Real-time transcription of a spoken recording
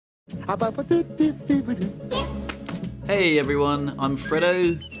Hey everyone, I'm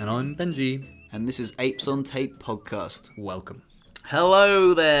Fredo, And I'm Benji. and this is Apes on Tape podcast. Welcome.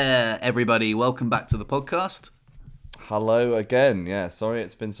 Hello there, everybody. Welcome back to the podcast. Hello again. Yeah, sorry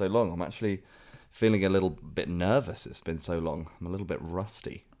it's been so long. I'm actually feeling a little bit nervous. It's been so long. I'm a little bit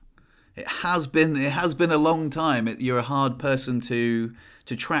rusty. It has been a long time. You're a hard person to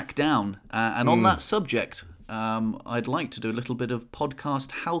track down, and on that subject, I'd like to do a little bit of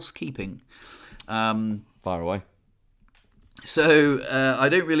podcast housekeeping. Far away. So I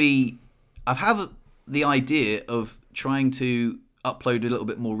have the idea of trying to upload a little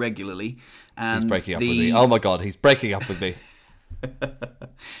bit more regularly. And He's breaking up with me. Oh my god, he's breaking up with me.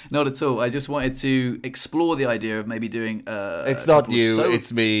 Not at all. I just wanted to explore the idea of maybe doing. It's not you,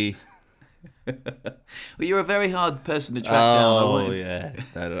 it's me. Well, you're a very hard person to track down. Oh yeah.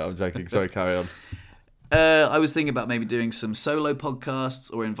 No, I'm joking. Sorry, carry on. I was thinking about maybe doing some solo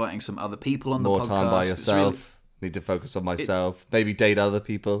podcasts or inviting some other people on the podcast. More time by It's yourself. Need to focus on myself. Maybe date other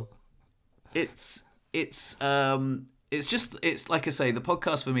people. It's like I say, the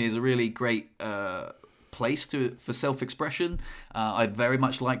podcast for me is a really great place for self-expression. I'd very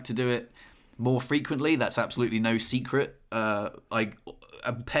much like to do it more frequently. That's absolutely no secret. I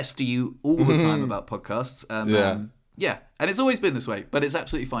pester you all the time about podcasts. Yeah, and it's always been this way, but it's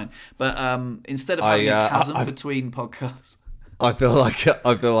absolutely fine. But instead of having a chasm between podcasts, I feel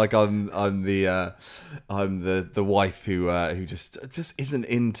like I'm the wife who just isn't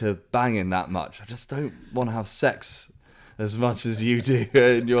into banging that much. I just don't want to have sex as much as you do,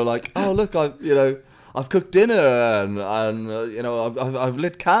 and you're like, oh look, I've cooked dinner and I've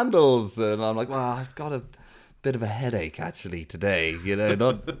lit candles, and I'm like, well, I've got a bit of a headache actually today.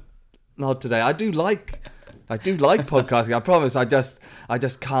 Not today. I do like podcasting. I promise. I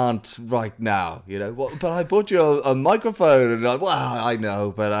just can't right now. But I bought you a microphone, and I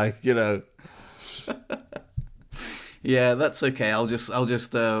know, but yeah, that's okay. I'll just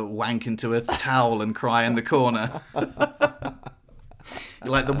wank into a towel and cry in the corner.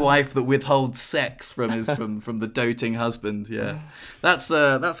 Like the wife that withholds sex from the doting husband. Yeah, that's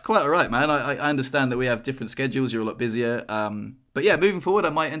quite all right, man. I understand that we have different schedules. You're a lot busier. But yeah, moving forward, I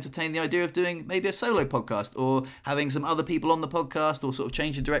might entertain the idea of doing maybe a solo podcast or having some other people on the podcast, or sort of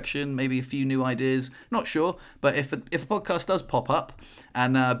change of direction, maybe a few new ideas. Not sure, but if a podcast does pop up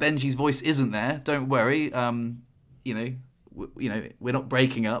and Benji's voice isn't there, don't worry. We're not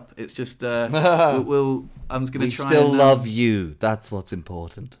breaking up. It's just I'm just going to try. We still love you. That's what's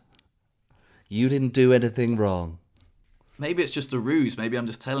important. You didn't do anything wrong. Maybe it's just a ruse. Maybe I'm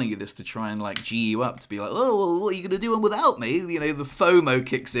just telling you this to try and like G you up, to be like, oh, well, what are you going to do without me? The FOMO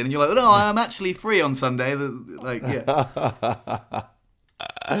kicks in, and you're like, no, I'm actually free on Sunday.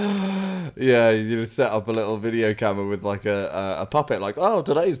 Yeah, you set up a little video camera with like a puppet, like, oh,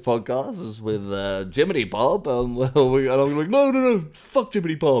 today's podcast is with Jiminy Bob, and I'm like, no, fuck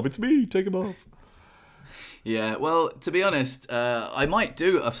Jiminy Bob, it's me, take him off. Yeah, well, to be honest, I might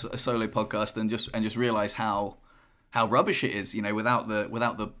do a solo podcast and just realize how rubbish it is, without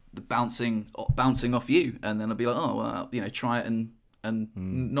the bouncing off you, and then I'll be like, oh, well, try it and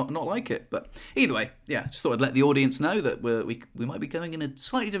not like it. But either way, yeah, just thought I'd let the audience know that we might be going in a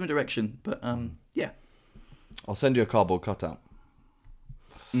slightly different direction. But yeah, I'll send you a cardboard cutout.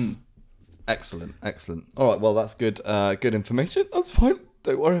 Excellent. All right, well, that's good information. That's fine.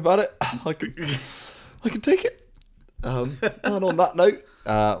 Don't worry about it. I can take it. And on that note,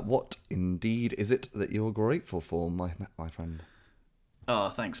 what indeed is it that you're grateful for, my friend? Oh,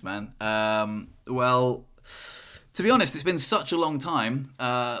 thanks, man. Well, to be honest, it's been such a long time.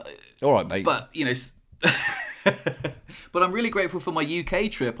 All right, mate. But, but I'm really grateful for my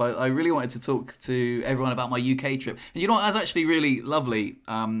UK trip. I really wanted to talk to everyone about my UK trip. And you know what? That was actually really lovely,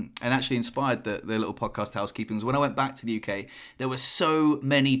 and actually inspired the little podcast housekeepings. When I went back to the UK, there were so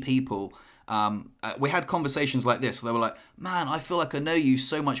many people. We had conversations like this. They were like, man, I feel like I know you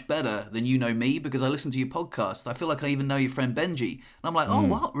so much better than you know me because I listen to your podcast. I feel like I even know your friend Benji. And I'm like, oh,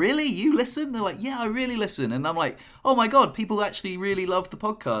 what? Really? You listen? They're like, yeah, I really listen. And I'm like, oh my God, people actually really love the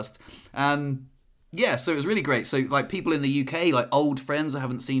podcast. And yeah, so it was really great. So like people in the UK, like old friends I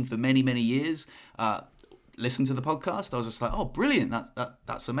haven't seen for many, many years, listen to the podcast. I was just like, oh, brilliant.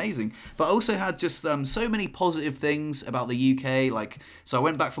 That's amazing. But I also had just so many positive things about the UK. Like, so I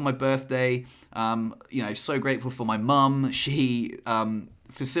went back for my birthday, so grateful for my mum. She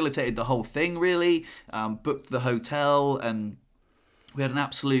facilitated the whole thing, really, booked the hotel, and we had an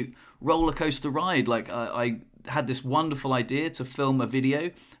absolute roller coaster ride. Like, I had this wonderful idea to film a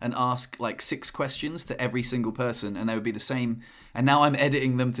video and ask like 6 questions to every single person, and they would be the same. And now I'm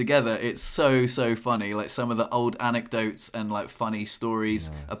editing them together. It's so funny. Like some of the old anecdotes and like funny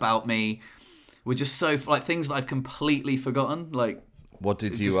stories about me were just so like things that I've completely forgotten. Like what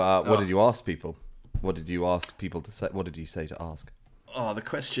did you ask people? What did you ask people to say? What did you say to ask? Oh, the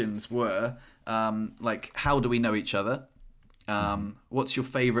questions were like, how do we know each other? What's your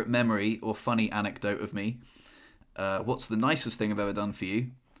favourite memory or funny anecdote of me? What's the nicest thing I've ever done for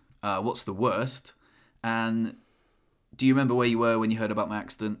you? What's the worst? And do you remember where you were when you heard about my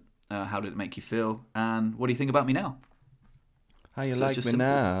accident? How did it make you feel? And what do you think about me now? How you like me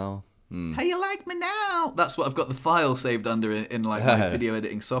now? How you like me now? That's what I've got the file saved under in like my video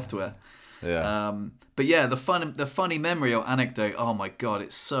editing software. Yeah. But yeah, the funny memory or anecdote. Oh my god,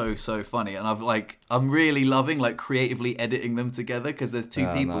 it's so funny, and I'm really loving like creatively editing them together because there's two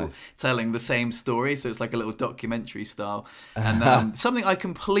people telling the same story, so it's like a little documentary style. And something I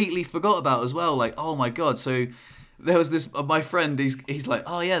completely forgot about as well. Like, oh my god, so there was this my friend. He's like,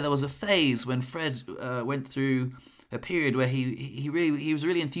 oh yeah, there was a phase when Fred went through a period where he was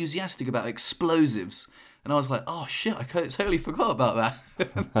really enthusiastic about explosives. And I was like, oh shit, I totally forgot about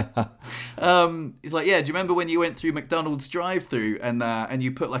that. He's like, yeah, do you remember when you went through McDonald's drive-thru and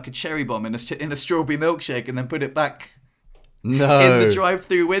you put like a cherry bomb in a strawberry milkshake and then put it back in the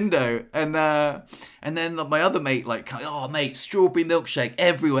drive-thru window? And then my other mate like, oh mate, strawberry milkshake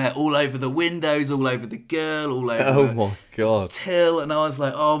everywhere, all over the windows, all over the girl, all over my god, till. And I was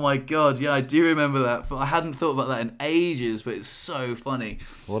like, oh my god, yeah, I do remember that. I hadn't thought about that in ages, but it's so funny.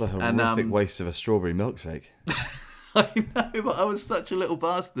 What a horrific waste of a strawberry milkshake. I know, but I was such a little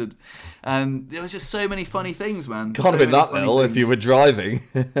bastard, and there was just so many funny things, man. Can't have been that little if you were driving.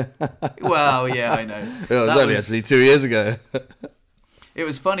 Well, yeah, I know. It was only actually 2 years ago. It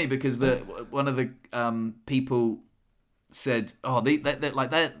was funny because one of the people said, "Oh, they're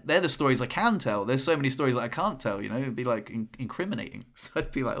the stories I can tell. There's so many stories that I can't tell. You know, it'd be like incriminating." So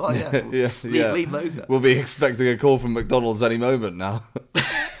I'd be like, "Oh yeah, leave those out." We'll be expecting a call from McDonald's any moment now.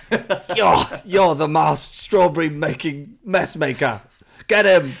 You're the masked strawberry making mess maker. Get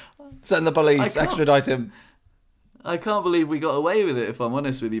him. Send the police. Extradite him. I can't believe we got away with it. If I'm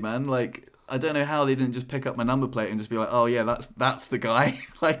honest with you, man, like. I don't know how they didn't just pick up my number plate and just be like, oh yeah, that's the guy.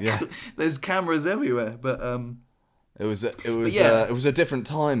 There's cameras everywhere. But it was a different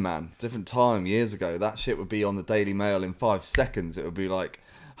time, man. Different time years ago. That shit would be on the Daily Mail in 5 seconds. It would be like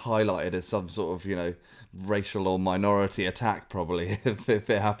highlighted as some sort of racial or minority attack probably if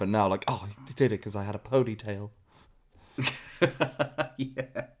it happened now. Like, oh, he did it because I had a ponytail.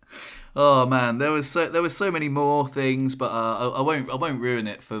 Yeah. Oh man, there was so many more things, but I won't ruin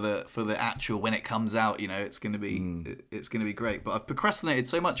it for the actual when it comes out. It's gonna be great. But I've procrastinated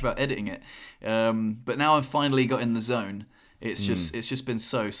so much about editing it, but now I've finally got in the zone. It's just been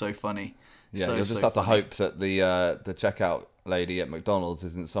so funny. Yeah, you'll just have to hope that the checkout lady at McDonald's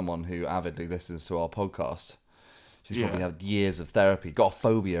isn't someone who avidly listens to our podcast. She's probably had years of therapy, got a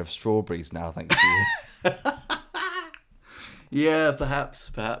phobia of strawberries now, thanks to you. Yeah, perhaps.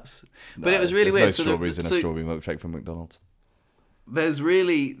 But it was really weird. No strawberries in a strawberry milkshake from McDonald's. There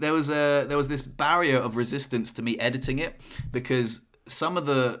was this barrier of resistance to me editing it because some of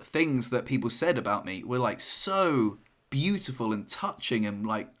the things that people said about me were like so beautiful and touching, and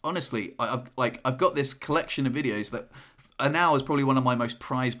like honestly, I've got this collection of videos that are now is probably one of my most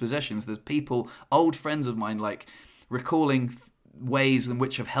prized possessions. There's people, old friends of mine, like recalling ways in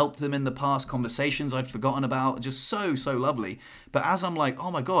which have helped them in the past, conversations I'd forgotten about, just so lovely. But as I'm like, oh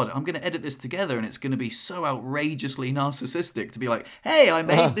my god, I'm going to edit this together and it's going to be so outrageously narcissistic to be like, hey, I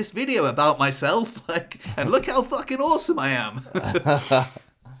made this video about myself, like, and look how fucking awesome I am.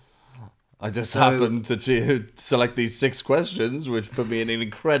 I just happened to select these 6 questions, which put me in an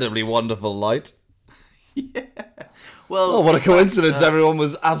incredibly wonderful light. Yeah. Well, oh, what a coincidence. Everyone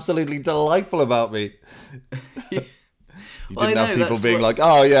was absolutely delightful about me. Yeah. You didn't have people being like,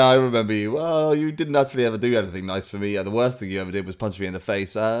 oh yeah, I remember you. Well, you didn't actually ever do anything nice for me. The worst thing you ever did was punch me in the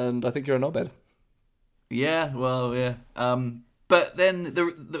face, and I think you're a knobhead. Yeah, well, yeah. But then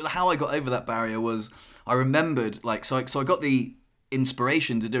how I got over that barrier was I remembered, like, so I got the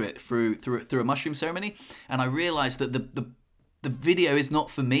inspiration to do it through a mushroom ceremony, and I realised that the video is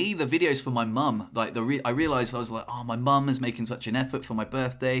not for me. The video is for my mum. Like I realised I was like, oh, my mum is making such an effort for my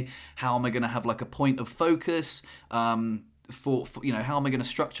birthday. How am I going to have like a point of focus? For how am I going to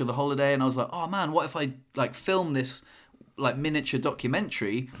structure the holiday? And I was like, oh man, what if I like film this like miniature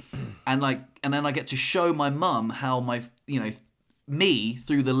documentary, and then I get to show my mum how my me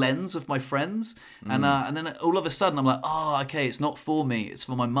through the lens of my friends, and then all of a sudden I'm like, oh, okay, it's not for me, it's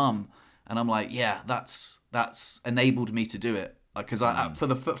for my mum. and I'm like, yeah, that's enabled me to do it. Because for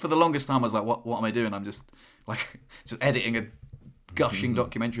the longest time I was like, what am I doing? I'm just like just editing a gushing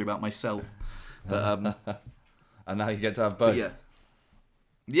documentary about myself. But and now you get to have both.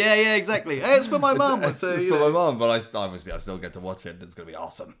 Yeah, exactly. Hey, it's for my mum. It's for my mum, but I still get to watch it. And it's gonna be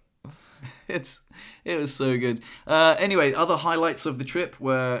awesome. It was so good. Anyway, other highlights of the trip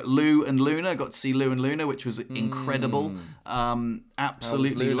were Lou and Luna. Got to see Lou and Luna, which was incredible.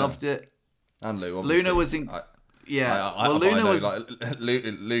 Absolutely Luna? Loved it. And Lou, obviously. Luna was Luna was. Like,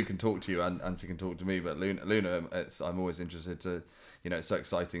 Lou can talk to you, and she can talk to me. But Luna, I'm always interested to, it's so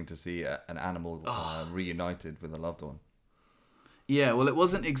exciting to see an animal reunited with a loved one. Yeah, well, it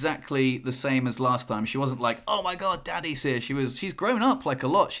wasn't exactly the same as last time. She wasn't like, oh my God, Daddy's here. She's grown up like a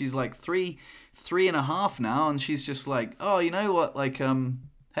lot. She's like three and a half now, and she's just like, oh, you know what, like,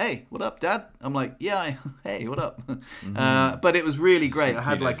 hey, what up, Dad? I'm like, yeah, hey, what up? But it was really great. I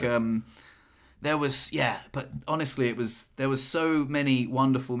had like but honestly, there was so many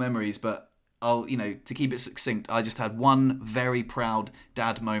wonderful memories. But to keep it succinct, I just had one very proud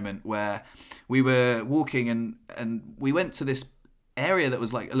dad moment where we were walking and we went to this area that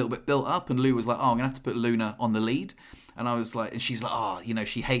was like a little bit built up, and Lou was like, oh, I'm gonna have to put Luna on the lead. And I was like, and she's like, oh,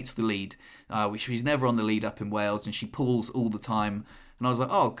 she hates the lead. She's never on the lead up in Wales, and she pulls all the time. And I was like,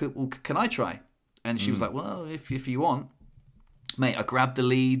 oh, can I try? And she was like, well, if you want. Mate, I grabbed the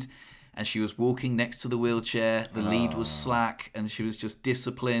lead, and she was walking next to the wheelchair. The lead was slack, and she was just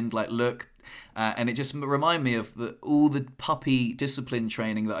disciplined, like, look. And it just reminded me of all the puppy discipline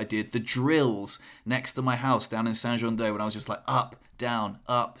training that I did, the drills next to my house down in Saint-Jean-d'Eau, when I was just like, up, down,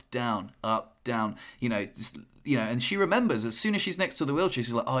 up, down, up, down. And she remembers, as soon as she's next to the wheelchair,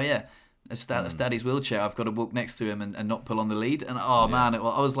 she's like, oh yeah, that's Daddy's wheelchair. I've got to walk next to him and not pull on the lead. And man, I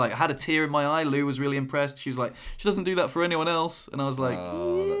was like, I had a tear in my eye. Lou was really impressed. She was like, she doesn't do that for anyone else. And I was like,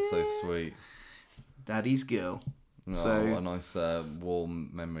 oh, that's so sweet. Daddy's girl. Oh, so what a nice warm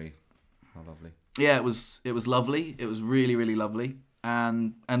memory. How lovely. Yeah, it was lovely. It was really, really lovely.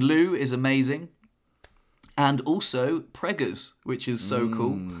 And Lou is amazing. And also Preggers, which is so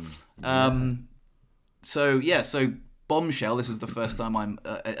cool. So Bombshell, this is the first time I'm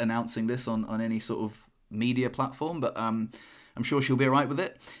announcing this on any sort of media platform, but I'm sure she'll be all right with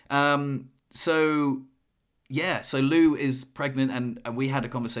it. So Lou is pregnant, and we had a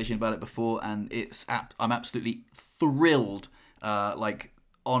conversation about it before, and I'm absolutely thrilled. Like,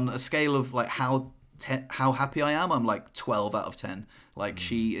 on a scale of like how happy I am, I'm like 12 out of 10. Like,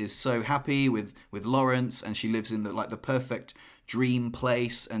 she is so happy with Lawrence, and she lives in the perfect dream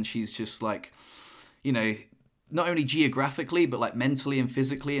place, and she's just like, not only geographically but like mentally and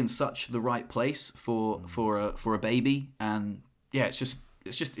physically in such the right place for a baby. And yeah, it's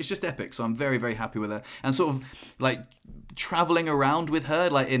just epic. So I'm very, very happy with her, and sort of like traveling around with her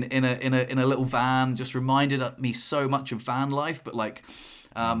like in a little van just reminded me so much of van life. But like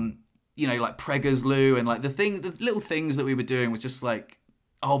like Preggers Lou, and like the little things that we were doing was just like,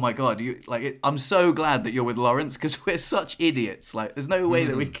 oh my God, I'm so glad that you're with Lawrence, because we're such idiots. Like, there's no way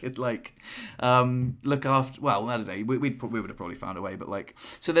that we could like look after. Well, I don't know. We would have probably found a way, but like,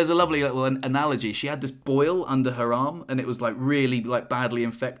 so there's a lovely little analogy. She had this boil under her arm, and it was like really like badly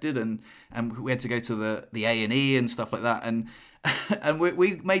infected, and we had to go to the A&E and stuff like that, and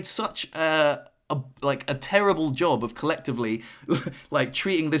we made such a terrible job of collectively like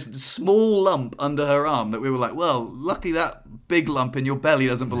treating this small lump under her arm that we were like, well, lucky that big lump in your belly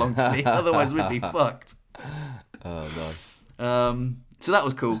doesn't belong to me, otherwise we'd be fucked. Oh, nice. So that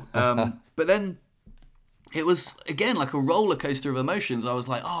was cool. But then it was, again, like a roller coaster of emotions. I was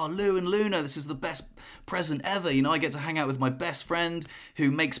like, oh, Lou and Luna, this is the best present ever. I get to hang out with my best friend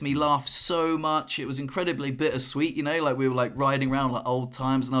who makes me laugh so much. It was incredibly bittersweet, like we were like riding around like old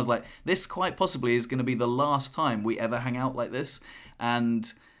times, and I was like, this quite possibly is going to be the last time we ever hang out like this.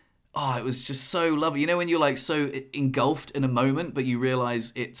 And it was just so lovely. When you're like so engulfed in a moment, but you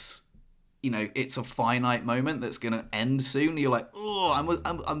realize it's a finite moment that's gonna end soon. You're like, oh,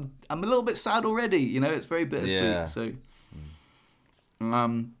 I'm a little bit sad already. It's very bittersweet. Yeah. So,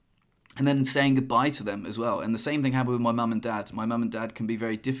 and then saying goodbye to them as well. And the same thing happened with my mum and dad. My mum and dad can be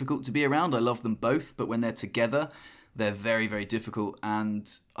very difficult to be around. I love them both, but when they're together, they're very, very difficult.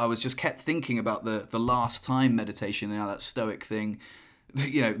 And I was just kept thinking about the last time meditation, that stoic thing,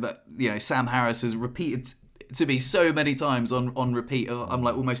 Sam Harris has repeated to me so many times on repeat. I'm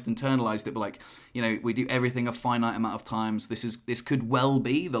like almost internalized it, but like, we do everything a finite amount of times. This could well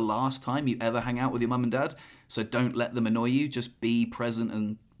be the last time you ever hang out with your mum and dad. So don't let them annoy you. Just be present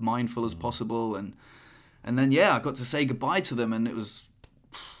and mindful as possible. And then, I got to say goodbye to them, and it was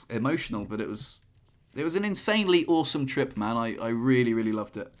emotional, but it was an insanely awesome trip, man. I really, really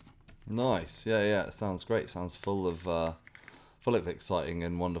loved it. Nice. Yeah. It sounds great. Sounds full of exciting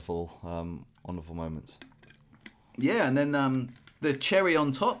and wonderful moments. Yeah, and then the cherry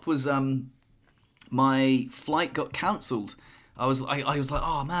on top was my flight got cancelled. I was like,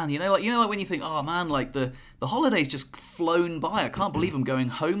 oh man, like when you think, oh man, like the holiday's just flown by. I can't believe I'm going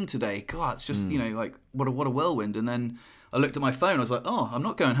home today. God, it's just like what a whirlwind. And then I looked at my phone. I was like, oh, I'm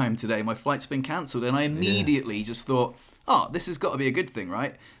not going home today. My flight's been cancelled. And I immediately just thought, oh, this has got to be a good thing,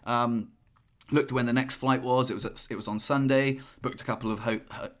 right? Looked when the next flight was. It was on Sunday. Booked a couple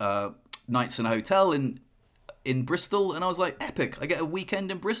of nights in a hotel in Bristol, and I was like, epic. I get a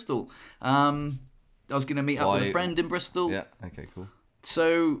weekend in Bristol. I was going to meet up with a friend in Bristol. Yeah. Okay. Cool.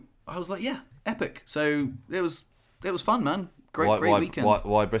 So I was like, yeah, epic. So it was fun, man. Great weekend.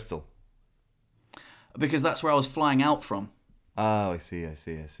 Why Bristol? Because that's where I was flying out from. Oh, I see.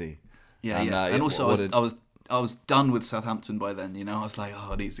 Yeah, and also I was done with Southampton by then. I was like, oh,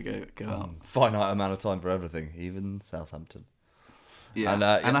 I need to go out. Finite amount of time for everything, even Southampton. Yeah, and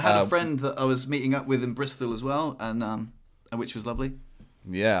I had a friend that I was meeting up with in Bristol as well, and which was lovely.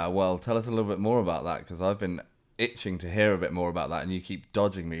 Yeah, well, tell us a little bit more about that, because I've been itching to hear a bit more about that, and you keep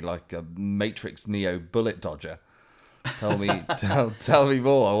dodging me like a Matrix Neo bullet dodger. Tell me, tell me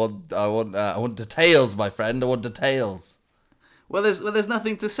more. I want details, my friend. I want details. Well, there's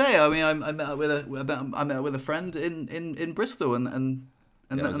nothing to say. I mean, I met up with a friend in Bristol, and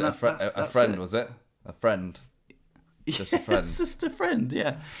Was it a that's friend? it. Was it a friend? Just a friend. It's just a friend.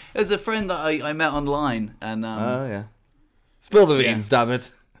 Yeah, it was a friend that I met online, and Oh yeah. Spill the beans, damn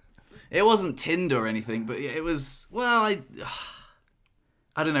it. it wasn't Tinder or anything, but it was. Well,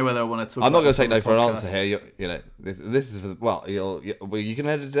 I don't know whether I want to talk. I'm not going to take no for an answer here. This is you can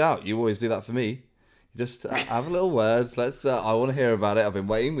edit it out. You always do that for me. Just have a little word. Let's. I want to hear about it. I've been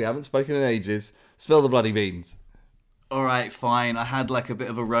waiting. We haven't spoken in ages. Spill the bloody beans. All right, fine. I had like a bit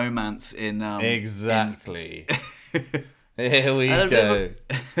of a romance in. Exactly. Here we go.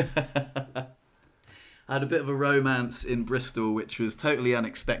 I had a bit of a romance in Bristol, which was totally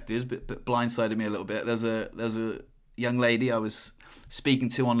unexpected, but blindsided me a little bit. There's a young lady I was speaking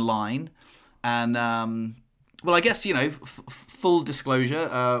to online, and well, I guess full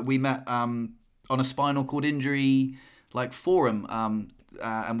disclosure, we met on a spinal cord injury like forum,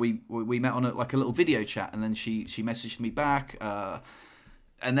 and we met on a little video chat, and then she messaged me back,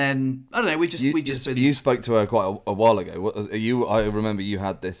 and then I don't know, we just been. You spoke to her quite a while ago. I remember you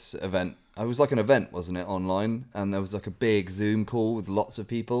had this event. It was like an event, wasn't it, online? And there was like a big Zoom call with lots of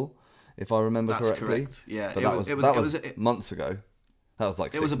people, if I remember correctly. That's correct. Yeah, but that was months ago. That was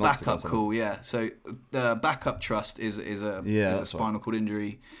like 6 months ago. It was a backup call, yeah. So the Backup Trust is a spinal cord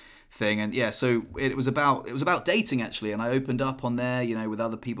injury thing, and yeah, so it was about dating actually, and I opened up on there, with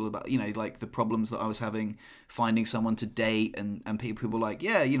other people about like the problems that I was having finding someone to date, and people were like,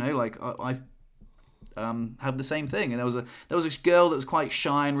 yeah, like I've have the same thing, and there was a girl that was quite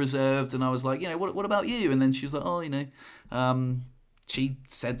shy and reserved, and I was like, what about you? And then she was like, oh, she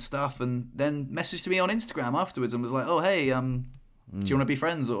said stuff, and then messaged me on Instagram afterwards and was like, oh, hey, do you want to be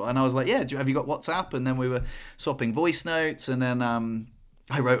friends? And I was like, yeah, have you got WhatsApp? And then we were swapping voice notes, and then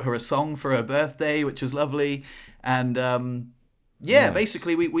I wrote her a song for her birthday, which was lovely, and nice.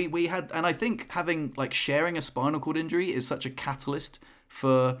 Basically we had, and I think having sharing a spinal cord injury is such a catalyst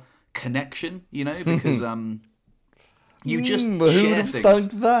for connection, because you just share things. Who would have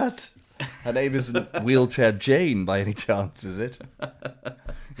thunk that? Her name isn't Wheelchair Jane by any chance, is it?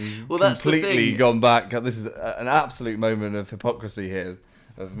 Well, that's completely gone back. This is an absolute moment of hypocrisy here,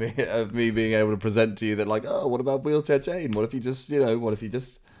 of me being able to present to you that what about Wheelchair Jane? What if you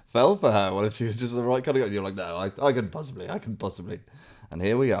just fell for her? What if she was just the right kind of guy? You're like, no, I couldn't possibly. And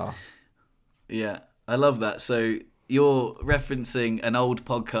here we are. Yeah, I love that. So you're referencing an old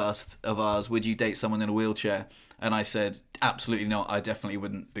podcast of ours, Would You Date Someone in a Wheelchair? And I said, absolutely not. I definitely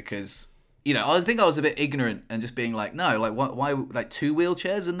wouldn't, because, I think I was a bit ignorant and just being like, no, why two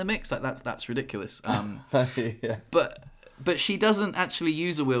wheelchairs in the mix? That's ridiculous. Yeah. But she doesn't actually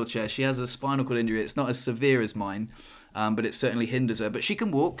use a wheelchair. She has a spinal cord injury. It's not as severe as mine, but it certainly hinders her. But she can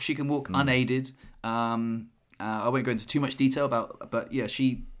walk. She can walk unaided. I won't go into too much detail but yeah,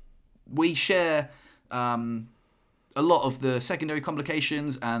 we share a lot of the secondary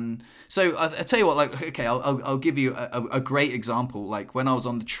complications, and so I tell you what, okay, I'll give you a great example. Like when I was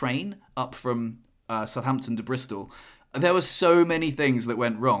on the train up from Southampton to Bristol, There were so many things that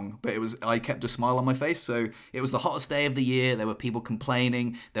went wrong, but I kept a smile on my face. So it was the hottest day of the year. There were people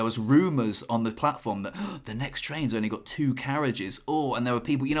complaining. There was rumours on the platform that the next train's only got 2 carriages. And there were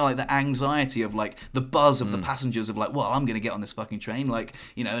people, like the anxiety of like the buzz of the passengers of like, well, I'm going to get on this fucking train. Like,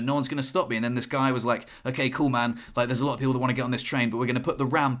 no one's going to stop me. And then this guy was like, okay, cool, man. Like, there's a lot of people that want to get on this train, but we're going to put the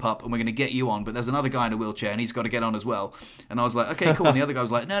ramp up and we're going to get you on. But there's another guy in a wheelchair and he's got to get on as well. And I was like, okay, cool. And the other guy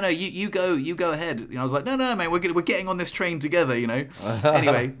was like, no, you go ahead. I was like, no, man, we're getting on this train together,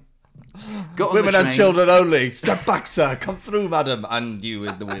 Anyway, got on Women the train. and children only. Step back, sir. Come through, madam. And you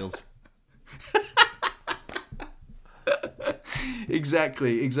with the wheels.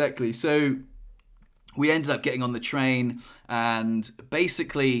 Exactly. So we ended up getting on the train, and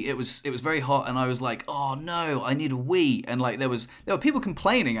basically it was very hot, and I was like, oh no, I need a wee. And like there were people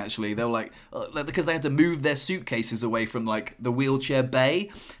complaining, actually. They were like, because they had to move their suitcases away from like the wheelchair bay.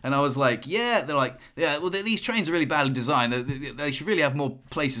 And I was like, yeah. They're like, yeah, well, these trains are really badly designed. They should really have more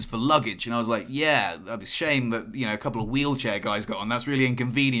places for luggage. And I was like, yeah, it's a shame that a couple of wheelchair guys got on. That's really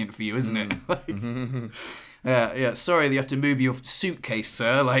inconvenient for you, isn't it? Like, yeah. Sorry that you have to move your suitcase,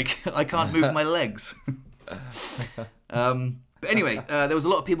 sir. Like, I can't move my legs. But anyway, there was a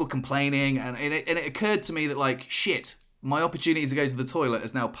lot of people complaining, and it occurred to me that like, shit, my opportunity to go to the toilet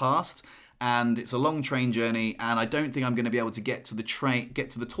has now passed, and it's a long train journey, and I don't think I'm going to be able to get to the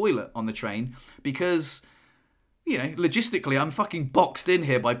toilet on the train because, logistically, I'm fucking boxed in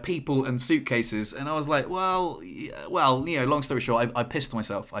here by people and suitcases. And I was like, well, long story short, I pissed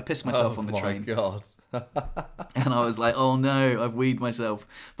myself. I pissed myself on the train. Oh my God. And I was like, oh no, I've weed myself.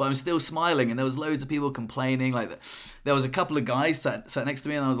 But I'm still smiling, and there was loads of people complaining. Like, there was a couple of guys sat next to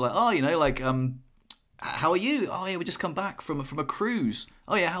me, and I was like, oh, how are you? Oh yeah, we just come back from a cruise.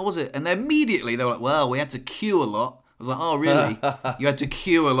 Oh yeah, how was it? And immediately they were like, well, we had to queue a lot. I was like, oh really? You had to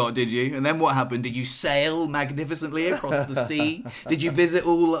queue a lot, did you? And then what happened? Did you sail magnificently across the sea? Did you visit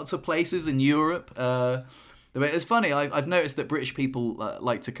lots of places in Europe? It's funny, I've noticed that British people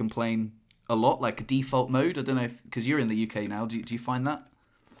like to complain a lot, like a default mode. I don't know because you're in the UK now. Do you find that?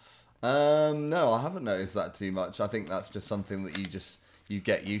 No, I haven't noticed that too much. I think that's just something that you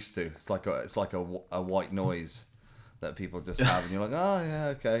get used to. It's like a white noise that people just have, and you're like, oh yeah,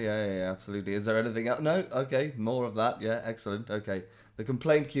 okay, yeah, absolutely. Is there anything else? No, okay, more of that. Yeah, excellent. Okay, the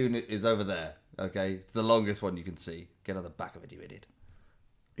complaint queue is over there. Okay, it's the longest one you can see. Get on the back of it, you idiot.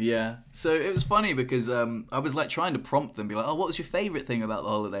 Yeah, so it was funny because I was like trying to prompt them, be like, oh, what was your favourite thing about the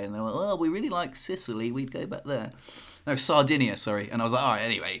holiday? And they were like, oh, we really like Sicily, we'd go back there. No, Sardinia, sorry. And I was like, all right,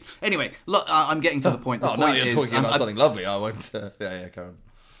 anyway, look, I'm getting to the point. The point now you're is, talking about something lovely. I won't. Yeah, Karen.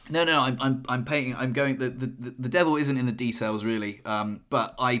 No, I'm painting. I'm going. The devil isn't in the details, really.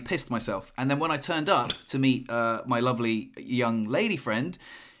 But I pissed myself, and then when I turned up to meet my lovely young lady friend,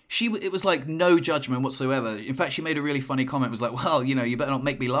 it was like no judgment whatsoever. In fact, she made a really funny comment. It was like, well, you better not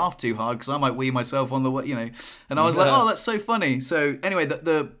make me laugh too hard because I might wee myself on the way, And I was like, oh, that's so funny. So anyway,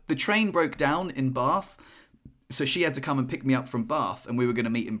 the train broke down in Bath. So she had to come and pick me up from Bath, and we were going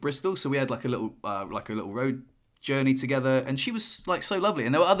to meet in Bristol. So we had like a little road journey together, and she was like so lovely.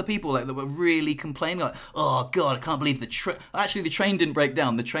 And there were other people like that were really complaining, like, oh god, I can't believe the train didn't break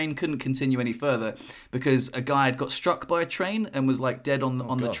down. The train couldn't continue any further because a guy had got struck by a train and was like dead on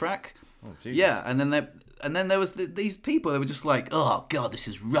the track. Oh, Jesus. Yeah, and then there was these people. They were just like, oh god, this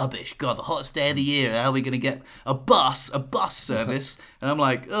is rubbish. God, the hottest day of the year. How are we going to get a bus service? And I'm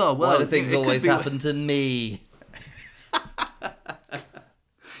like, oh well. Why do things always happen to me?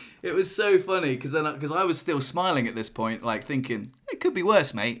 It was so funny because I was still smiling at this point, like thinking it could be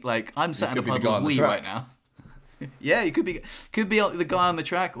worse, mate. Like I'm sat in a puddle of wee right now. Yeah, you could be the guy on the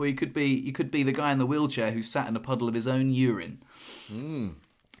track, or you could be the guy in the wheelchair who's sat in a puddle of his own urine.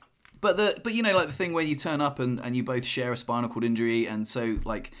 But like the thing where you turn up and you both share a spinal cord injury, and so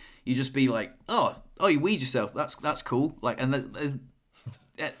like you just be like, oh, you weed yourself. That's cool. Like, and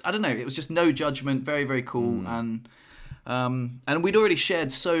I don't know. It was just no judgment. Very, very cool. And we'd already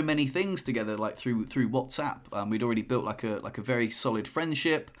shared so many things together, like through WhatsApp. We'd already built like a very solid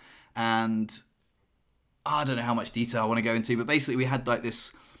friendship, and I don't know how much detail I want to go into, but basically we had like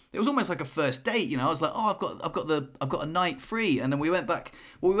this. It was almost like a first date, I was like, oh, I've got a night free, and then we went back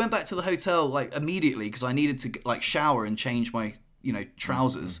to the hotel like immediately because I needed to like shower and change my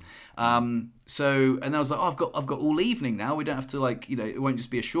trousers. So, and I was like, oh, I've got all evening now. We don't have to like, it won't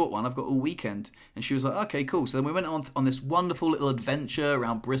just be a short one. I've got all weekend. And she was like, okay, cool. So then we went on this wonderful little adventure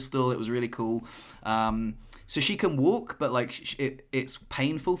around Bristol. It was really cool. So she can walk, but like it's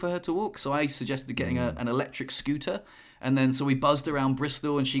painful for her to walk. So I suggested getting an electric scooter. And then so we buzzed around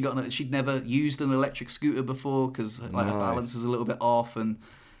Bristol, and she'd never used an electric scooter before because like her balance is a little bit off, and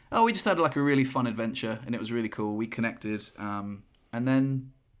oh, we just had like a really fun adventure, and it was really cool. We connected, and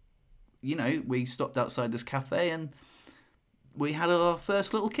then, we stopped outside this cafe and we had our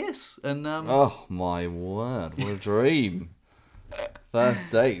first little kiss. And Oh my word! What a dream!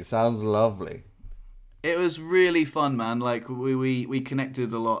 First date sounds lovely. it was really fun, man. Like we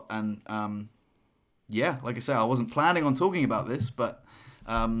connected a lot, and yeah, like I say, I wasn't planning on talking about this, but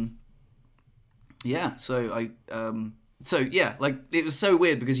yeah. So yeah, like it was so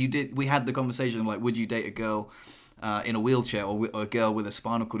weird because we had the conversation of like, would you date a girl in a wheelchair or a girl with a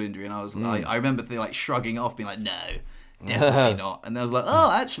spinal cord injury? And I was I remember like shrugging off, being like, no, definitely not. And I was like,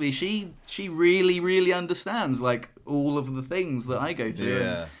 oh, actually, she really, really understands like all of the things that I go through.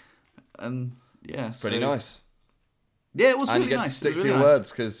 Yeah, And yeah, it's pretty nice. Yeah, it was And really you get nice. to stick It was to really your nice.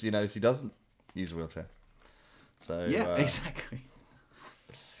 words because she doesn't use a wheelchair. So Yeah, exactly.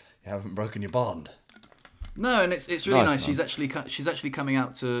 you haven't broken your bond. No, and it's really Nice, nice. man. She's actually coming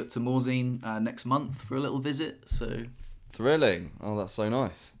out to Morzine next month for a little visit. So Thrilling. Oh, that's so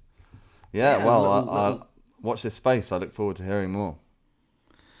nice. Yeah, Yeah, well, little- I'll watch this space. I look forward to hearing more.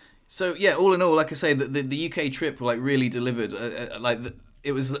 So yeah, all in all, like I say, the UK trip like really delivered.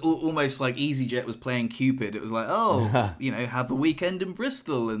 It was almost like EasyJet was playing Cupid. It was like, oh, have a weekend in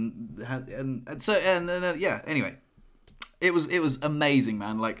Bristol, yeah. Anyway, it was amazing,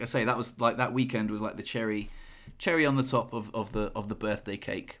 man. Like I say, that weekend was like the cherry on the top of the birthday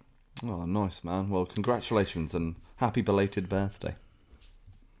cake. Oh, nice, man. Well, congratulations and happy belated birthday.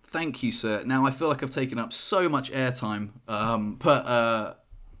 Thank you, sir. Now I feel like I've taken up so much airtime, but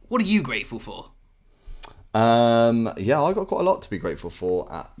what are you grateful for? Yeah, I got quite a lot to be grateful for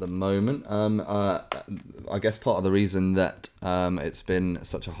at the moment. I guess part of the reason that it's been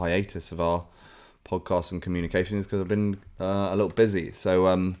such a hiatus of our podcast and communication is because I've been a little busy.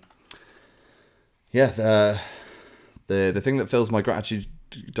 So yeah, the thing that fills my gratitude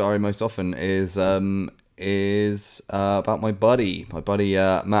diary most often is about my buddy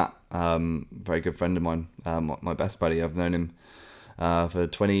Matt, very good friend of mine, my best buddy. I've known him for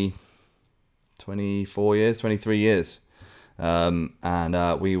 23 years, and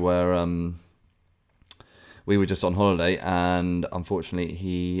we were just on holiday, and unfortunately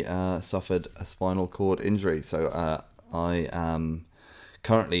he suffered a spinal cord injury. So I am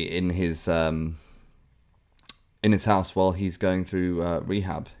currently in his house while he's going through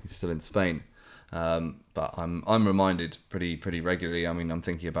rehab. He's still in Spain, but I'm reminded pretty regularly. I mean, I'm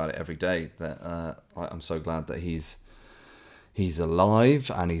thinking about it every day that I'm so glad that he's alive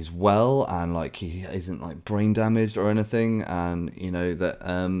and he's well, and like he isn't like brain damaged or anything, and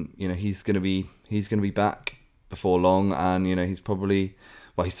that he's gonna be back before long, and he's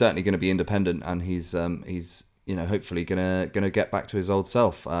certainly gonna be independent, and he's hopefully gonna get back to his old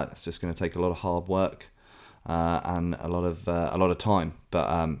self. It's just gonna take a lot of hard work and a lot of time,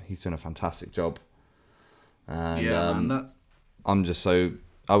 but he's doing a fantastic job. And Yeah, man, that's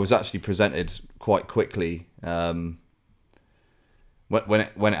I was actually presented quite quickly.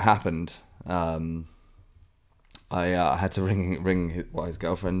 When it happened, I had to ring his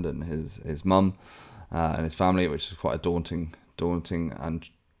girlfriend and his mum and his family, which was quite a daunting and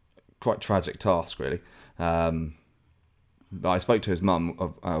quite tragic task, really. But I spoke to his mum,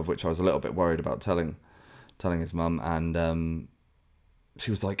 of which I was a little bit worried about telling his mum, and she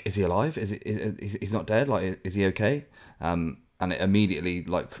was like, "Is he alive? He's not dead? Like, is he okay?" And it immediately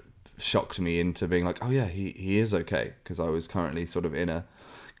like shocked me into being like, oh yeah, he is okay, because I was currently sort of in a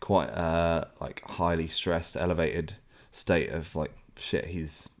quite like highly stressed, elevated state of like, shit,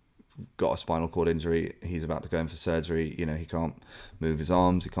 he's got a spinal cord injury, he's about to go in for surgery, he can't move his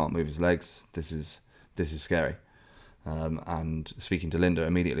arms, he can't move his legs, this is scary. And speaking to Linda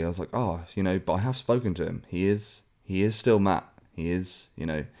immediately, I was like, but I have spoken to him, he is still Matt, he is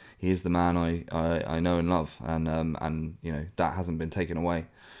the man I know and love, and that hasn't been taken away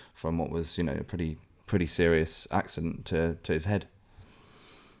from what was a pretty serious accident to his head.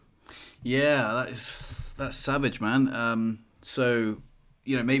 Yeah, that's savage, man. So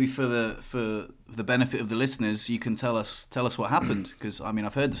maybe for the benefit of the listeners, you can tell us what happened, because I mean,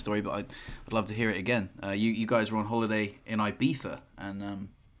 I've heard the story, but I'd love to hear it again. You guys were on holiday in Ibiza, and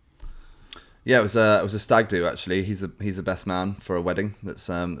yeah, it was a stag do, actually. He's the best man for a wedding that's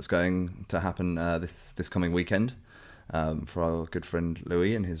going to happen this coming weekend, for our good friend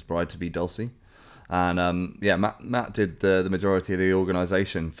Louis and his bride to be Dulcie. And yeah, Matt did the majority of the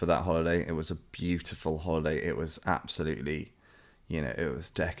organisation for that holiday. It was a beautiful holiday. It was absolutely, it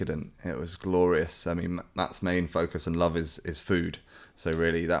was decadent. It was glorious. I mean, Matt's main focus and love is food. So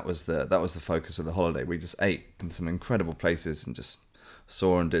really, that was the focus of the holiday. We just ate in some incredible places and just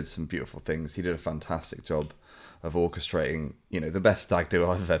saw and did some beautiful things. He did a fantastic job orchestrating, the best stag do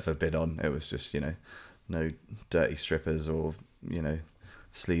I've ever been on. It was just, no dirty strippers or,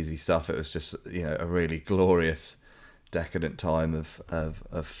 sleazy stuff. It was just, a really glorious, decadent time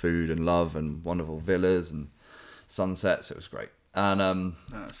of food and love and wonderful villas and sunsets. It was great. And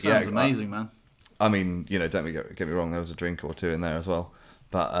that sounds amazing, man. I mean, don't get me wrong, there was a drink or two in there as well,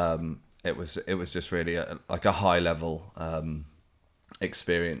 but it was just really a high level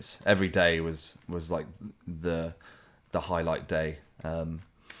experience. Every day was like the highlight day. And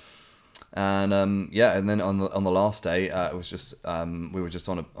then on the last day, it was just we were just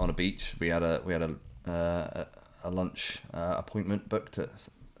on a beach. We had a lunch appointment booked at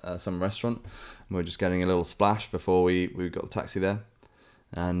some restaurant. And we were just getting a little splash before we got the taxi there.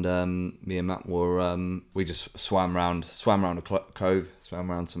 And me and Matt we just swam around a cove, swam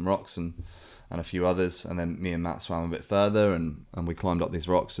around some rocks and a few others, and then me and Matt swam a bit further, and we climbed up these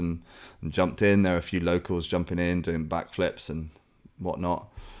rocks and jumped in. There were a few locals jumping in, doing backflips and whatnot,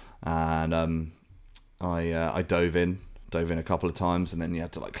 and I dove in a couple of times, and then you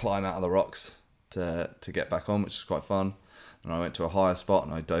had to climb out of the rocks to get back on, which was quite fun. And I went to a higher spot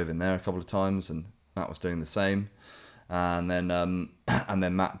and I dove in there a couple of times, and Matt was doing the same. And then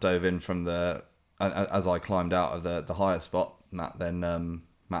Matt dove in from as I climbed out of the higher spot. Matt then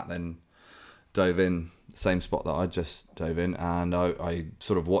dove in the same spot that I just dove in, and I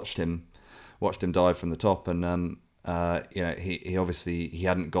sort of watched him dive from the top, and he obviously he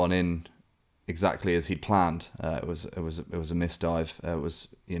hadn't gone in exactly as he'd planned. It was a misdive. It was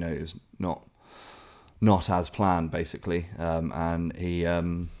not as planned basically, and he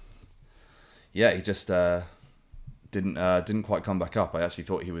just didn't quite come back up. I actually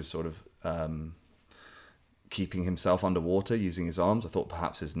thought he was sort of keeping himself underwater using his arms. I thought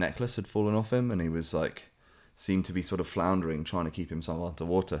perhaps his necklace had fallen off him, and he was seemed to be sort of floundering, trying to keep himself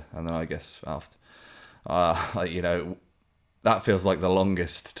underwater. And then I guess after, that feels like the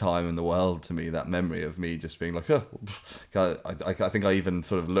longest time in the world to me. That memory of me just being like, oh, I think I even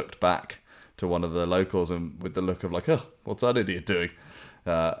sort of looked back to one of the locals and with the look of oh, what's that idiot doing?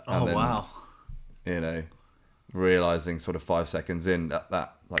 Wow. Realizing sort of 5 seconds in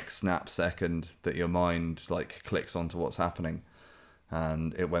that snap second that your mind clicks onto what's happening,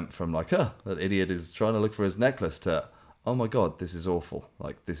 and it went from that idiot is trying to look for his necklace to, oh my god, this is awful.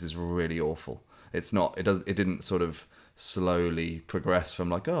 This is really awful. It didn't sort of slowly progress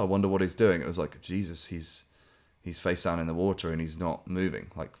from oh, I wonder what he's doing. It was Jesus, he's face down in the water and he's not moving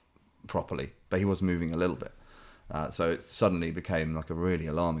properly, but he was moving a little bit. So it suddenly became a really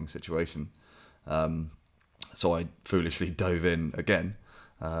alarming situation. So I foolishly dove in again.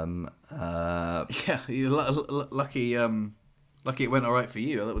 You're lucky. Lucky it went all right for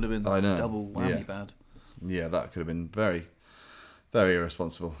you. That would have been double whammy bad. Yeah, that could have been very, very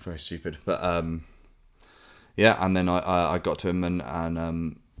irresponsible, very stupid. But and then I got to him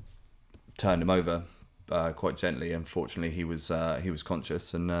and turned him over quite gently. Unfortunately, he was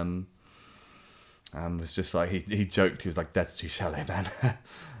conscious and was just he joked. He was like, "That's too shallow, man."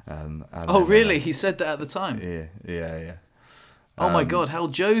 Really? He said that at the time? Yeah. Oh my god, how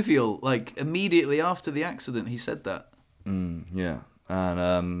jovial! Immediately after the accident, he said that. Yeah,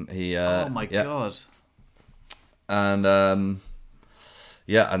 and he. Oh my god. And and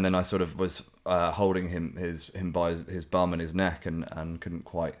then I sort of was holding him by his bum and his neck, and couldn't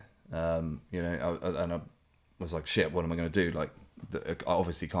quite, and I was like, shit, what am I going to do? I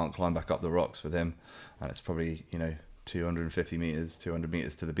obviously can't climb back up the rocks with him, and it's probably 200 meters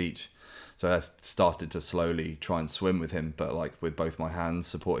to the beach. So I started to slowly try and swim with him, but with both my hands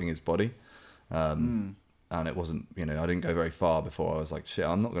supporting his body. And it wasn't, I didn't go very far before I was like, shit,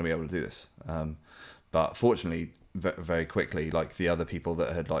 I'm not going to be able to do this. But fortunately, very quickly, the other people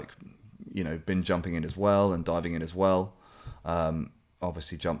that had been jumping in as well and diving in as well,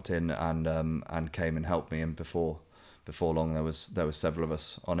 obviously jumped in and came and helped me. And before long, there was several of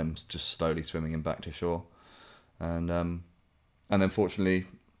us on him, just slowly swimming him back to shore. And then fortunately,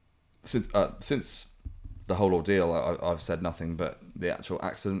 since the whole ordeal, I've said nothing but the actual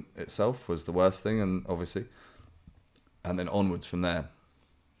accident itself was the worst thing, and obviously, and then onwards from there,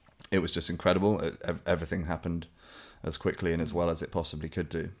 it was just incredible. Everything happened as quickly and as well as it possibly could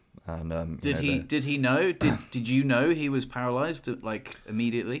do. And did he know? Did you know he was paralyzed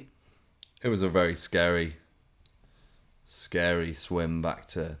immediately? It was a very scary swim back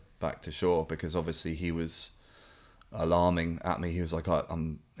to shore, because obviously he was alarming at me. He was like,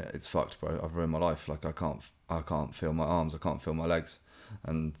 it's fucked, bro. I've ruined my life. I can't feel my arms. I can't feel my legs.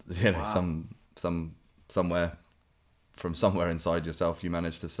 And wow. somewhere inside yourself, you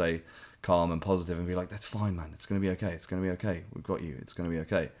manage to stay calm and positive and be like, that's fine, man, it's going to be okay, it's going to be okay, we've got you, it's going to be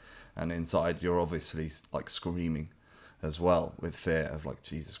okay. And inside you're obviously like screaming as well with fear of like,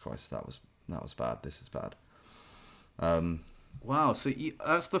 Jesus Christ, that was bad, this is bad. Wow, so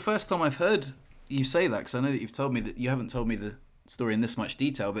that's the first time I've heard you say that, because I know that you've told me that you haven't told me the story in this much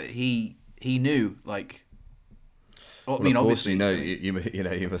detail, but he knew, like. Well, I mean, of course, obviously,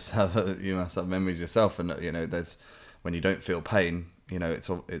 you must have memories yourself, and there's when you don't feel pain, it's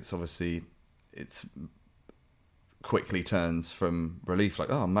obviously it's quickly turns from relief, like,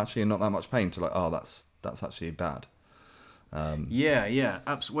 oh, I'm actually in not that much pain, to like, oh, that's actually bad. Yeah,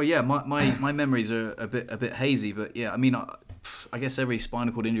 absolutely. Well, yeah, my memories are a bit hazy, but yeah, I mean, I guess every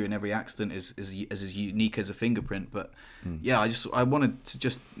spinal cord injury and every accident is as unique as a fingerprint. But yeah, I wanted to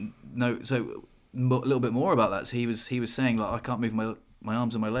just know a little bit more about that. So he was saying, like, I can't move my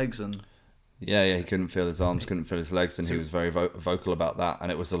arms and my legs, and yeah, he couldn't feel his arms, couldn't feel his legs, and he was very vocal about that.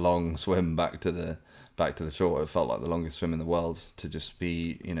 And it was a long swim back to the shore. It felt like the longest swim in the world, to just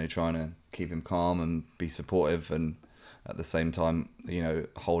be, trying to keep him calm and be supportive, and at the same time,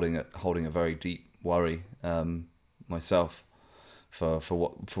 holding a very deep worry myself for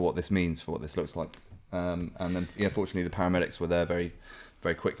what this means, for what this looks like. And then, yeah, fortunately the paramedics were there very,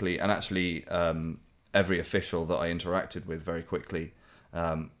 very quickly, and actually every official that I interacted with very quickly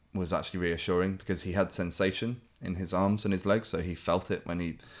was actually reassuring, because he had sensation in his arms and his legs, so he felt it when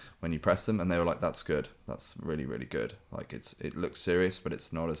you pressed them, and they were like, that's good, that's really, really good. Like, it looks serious, but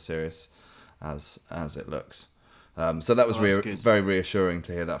it's not as serious as it looks. So that was very reassuring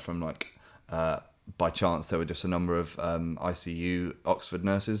to hear that from, like, by chance there were just a number of ICU Oxford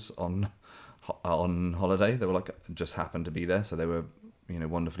nurses on holiday. They were like, just happened to be there, so they were,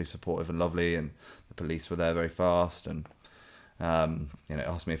 wonderfully supportive and lovely, and the police were there very fast, and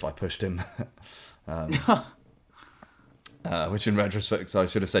asked me if I pushed him, which in retrospect I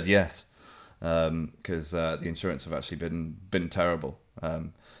should have said yes, because the insurance have actually been terrible.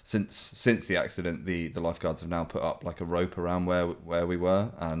 Since the accident, the lifeguards have now put up like a rope around where we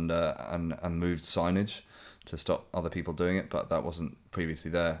were, and moved signage to stop other people doing it, but that wasn't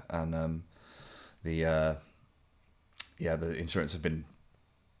previously there. And the insurance have been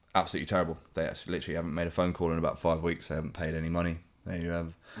absolutely terrible. They actually literally haven't made a phone call in about 5 weeks. They haven't paid any money. They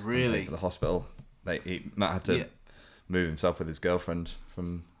have really paid for the hospital. Matt had to move himself with his girlfriend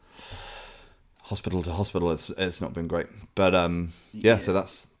from hospital to hospital. It's not been great, but so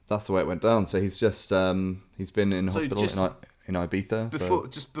that's the way it went down. So he's just he's been in hospital in Ibiza.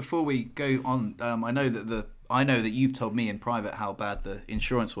 Before we go on, I know that you've told me in private how bad the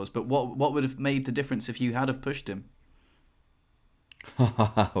insurance was, but what would have made the difference if you had have pushed him?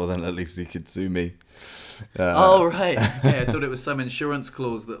 Well, then at least he could sue me. Oh right, yeah, I thought it was some insurance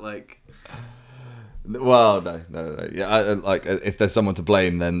clause that, like. Well, no. Yeah, if there's someone to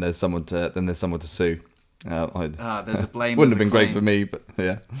blame, then there's someone to sue. There's a blame. Wouldn't have been great for me, but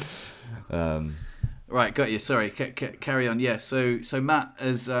yeah. Right, got you. Sorry, carry on. Yeah, so Matt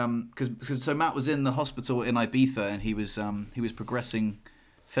is so Matt was in the hospital in Ibiza, and he was progressing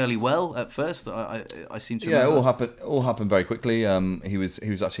fairly well at first. I seem to remember. It all happened very quickly. He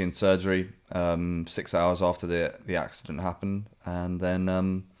was actually in surgery 6 hours after the accident happened, and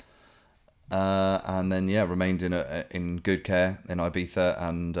then remained in good care in Ibiza,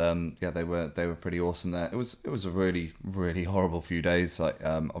 and they were pretty awesome there. It was a really, really horrible few days. Like,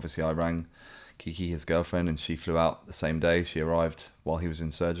 obviously I rang Kiki, his girlfriend, and she flew out the same day. She arrived while he was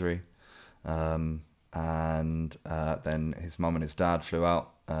in surgery, and then his mum and his dad flew out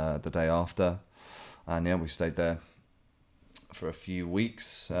the day after, and we stayed there for a few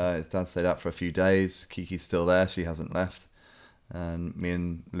weeks. His dad stayed out for a few days. Kiki's still there; she hasn't left. And me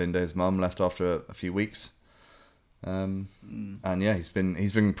and Linda, his mum, left after a few weeks. And yeah, he's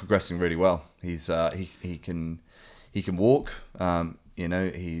been progressing really well. He can walk. He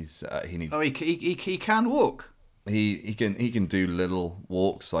needs. Oh, he can walk. He can do little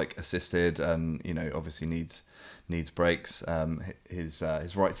walks, like assisted, and obviously needs breaks. His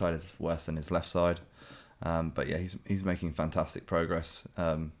right side is worse than his left side. But yeah, he's making fantastic progress.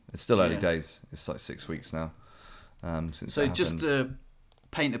 It's still early days. It's like 6 weeks now. So just to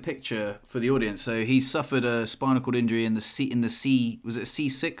paint a picture for the audience, so he suffered a spinal cord injury in the C. Was it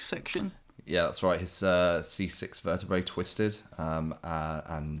C6 section? Yeah, that's right. His C6 vertebrae twisted,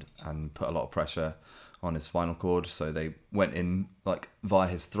 and put a lot of pressure on his spinal cord. So they went in like via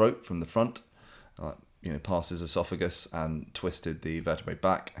his throat from the front, past his esophagus, and twisted the vertebrae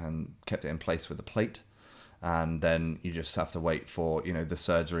back and kept it in place with a plate. And then you just have to wait for the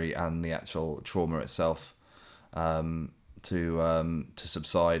surgery and the actual trauma itself to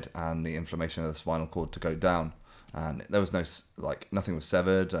subside, and the inflammation of the spinal cord to go down. And there was nothing was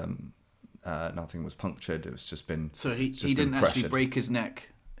severed. nothing was punctured. It was just been So he it's just didn't been actually pressured. break his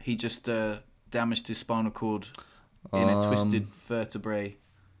neck. He just damaged his spinal cord in a twisted vertebrae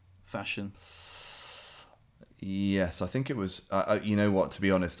fashion. Yes, I think it was. You know what? To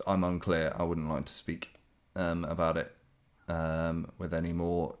be honest, I'm unclear. I wouldn't like to speak about it with any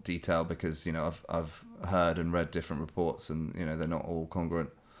more detail because I've heard and read different reports, and they're not all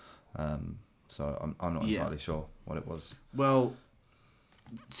congruent. So I'm not entirely sure what it was. Well,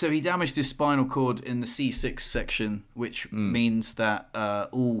 so he damaged his spinal cord in the C6 section, which means that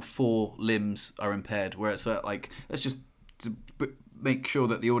all 4 limbs are impaired. Where it's let's just make sure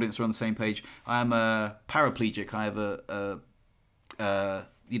that the audience are on the same page. I am a paraplegic. I have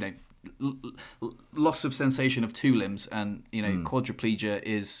loss of sensation of 2 limbs, and quadriplegia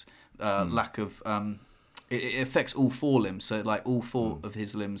is lack of. It affects all 4 limbs. So all 4 of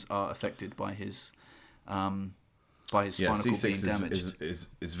his limbs are affected by his spinal cord C6 being damaged.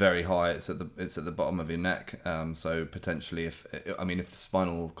 is very high. It's at the bottom of your neck. So potentially, if the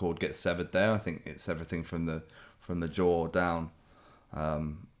spinal cord gets severed there, I think it's everything from the jaw down.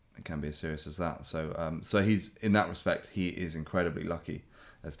 It can be as serious as that. So he's, in that respect, he is incredibly lucky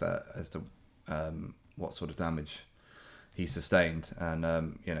as to what sort of damage he sustained,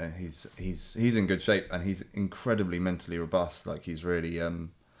 and he's in good shape, and he's incredibly mentally robust. Like he's really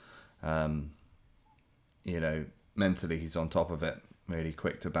mentally he's on top of it, really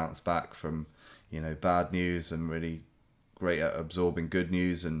quick to bounce back from bad news, and really great at absorbing good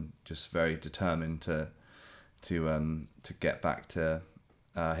news, and just very determined to get back to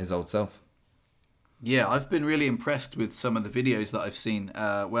his old self. Yeah, I've been really impressed with some of the videos that I've seen.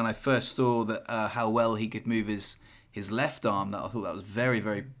 When I first saw that how well he could move his left arm, that I thought that was very,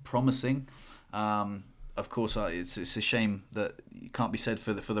 very promising. Of course, it's a shame that it can't be said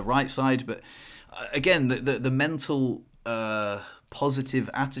for the right side, but again, the mental positive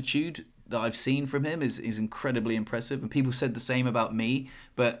attitude that I've seen from him is incredibly impressive, and people said the same about me.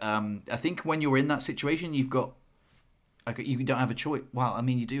 But I think when you're in that situation, you don't have a choice. Well, I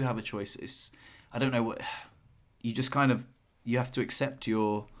mean, you do have a choice. I don't know what you just you have to accept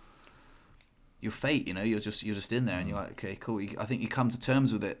your fate. You're just in there, and you're like, okay, cool. I think you come to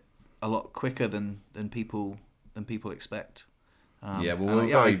terms with it a lot quicker than people expect. We're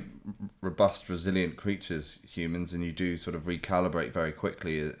very robust, resilient creatures, humans, and you do sort of recalibrate very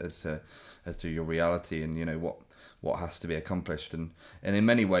quickly as to your reality and what has to be accomplished, and in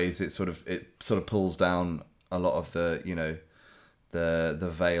many ways it sort of pulls down a lot of the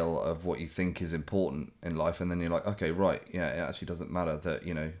veil of what you think is important in life, and then you're like, okay, right, yeah, it actually doesn't matter that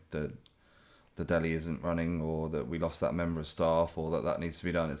the deli isn't running, or that we lost that member of staff, or that needs to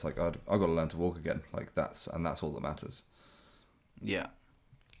be done. It's like I've got to learn to walk again. Like that's all that matters. Yeah,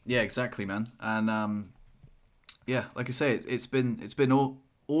 exactly, man. And like I say, it's been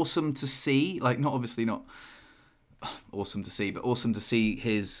awesome to see. Like not awesome to see, but awesome to see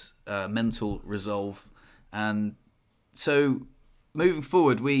his mental resolve. And so moving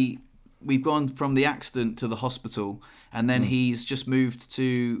forward, we've gone from the accident to the hospital, and then he's just moved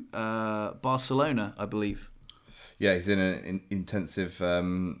to Barcelona, I believe. Yeah, he's in an intensive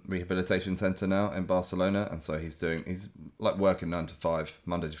rehabilitation centre now in Barcelona, and so he's like working 9 to 5,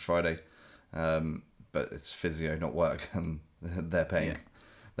 Monday to Friday, but it's physio, not work, and they're paying. Yeah.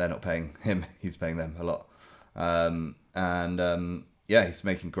 They're not paying him; he's paying them a lot, he's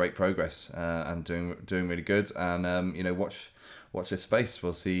making great progress and doing really good, and watch this space.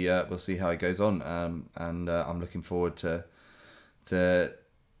 We'll see how he goes on, and I'm looking forward to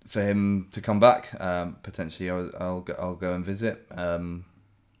for him to come back. Potentially, I'll go and visit.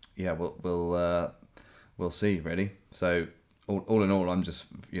 We'll see, really. So all in all, I'm just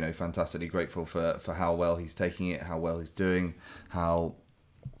fantastically grateful for how well he's taking it, how well he's doing, how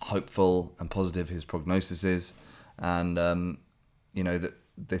hopeful and positive his prognosis is, and that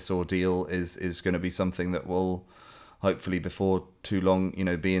this ordeal is going to be something that will hopefully before too long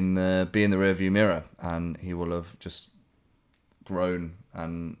be in the rearview mirror, and he will have just grown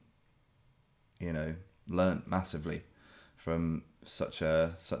and learnt massively from such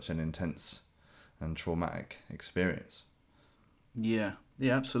an intense and traumatic experience. Yeah,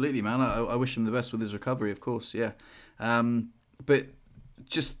 absolutely, man. I wish him the best with his recovery, of course. Yeah, but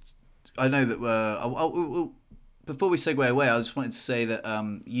just I know that before we segue away, I just wanted to say that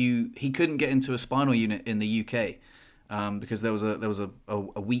he couldn't get into a spinal unit in the UK because there was a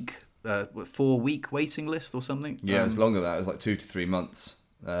week 4-week waiting list or something. Yeah, it's longer than that. It was like 2 to 3 months.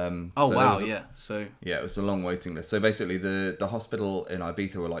 So it was a long waiting list. So basically, the hospital in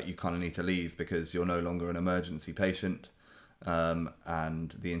Ibiza were like, you kind of need to leave because you're no longer an emergency patient,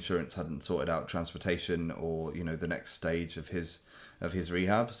 and the insurance hadn't sorted out transportation or the next stage of his of his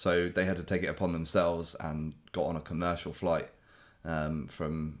rehab. So they had to take it upon themselves and got on a commercial flight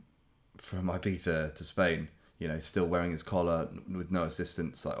from Ibiza to Spain. You know, still wearing his collar with no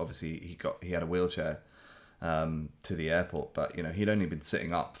assistance. Like obviously he had a wheelchair to the airport, but you know he'd only been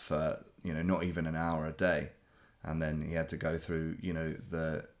sitting up for not even an hour a day, and then he had to go through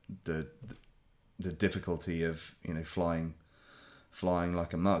the difficulty of flying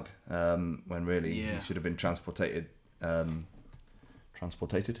like a mug when really he should have been transported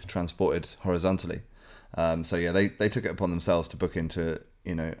horizontally. So yeah, they took it upon themselves to book into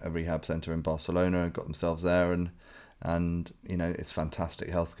a rehab center in Barcelona and got themselves there, and it's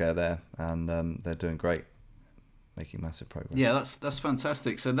fantastic healthcare there, and they're doing great, making massive progress. Yeah, that's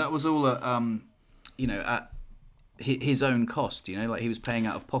fantastic. So that was all at at his own cost, like he was paying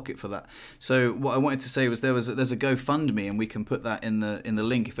out of pocket for that. So what I wanted to say was there's a GoFundMe, and we can put that in the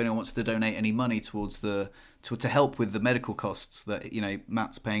link if anyone wants to donate any money towards to help with the medical costs that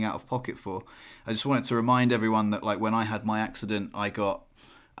Matt's paying out of pocket for. I just wanted to remind everyone that like when I had my accident, I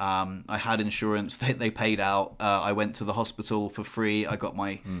had insurance. They paid out. I went to the hospital for free. I got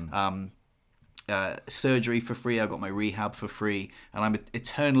my surgery for free. I got my rehab for free, and I'm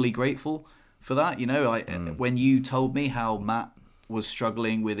eternally grateful for that. When you told me how Matt was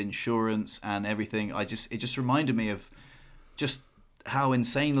struggling with insurance and everything, it just reminded me of just how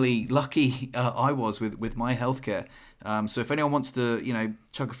insanely lucky I was with my healthcare. So if anyone wants to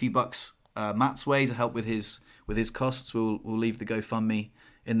chuck a few bucks Matt's way to help with his costs, we'll leave the GoFundMe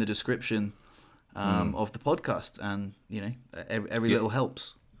in the description of the podcast, and every little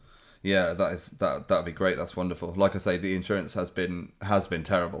helps. Yeah, that'd be great. That's wonderful. Like I say, the insurance has been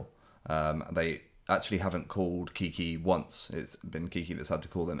terrible. They actually haven't called Kiki once. It's been Kiki that's had to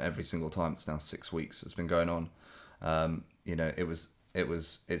call them every single time. It's now 6 weeks it's been going on. It's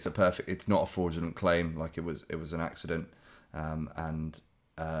not a fraudulent claim. Like it was an accident, and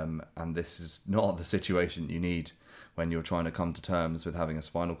this is not the situation you need when you're trying to come to terms with having a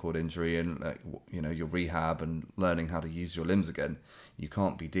spinal cord injury and your rehab and learning how to use your limbs again. You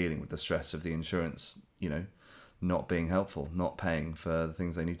can't be dealing with the stress of the insurance, not being helpful, not paying for the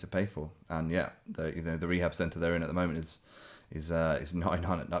things they need to pay for. And yeah, the rehab center they're in at the moment is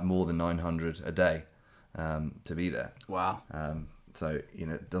 900, more than 900 a day to be there. Wow. So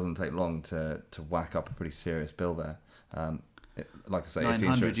it doesn't take long to whack up a pretty serious bill there. Like I say, if the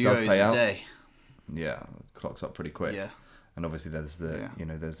insurance does pay out, day. Yeah, it clocks up pretty quick. Yeah. And obviously there's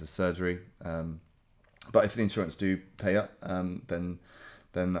there's the surgery. But if the insurance do pay up, then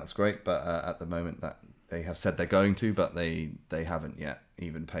that's great. But at the moment that they have said they're going to, but they haven't yet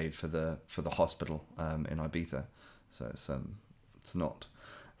even paid for the hospital in Ibiza. So it's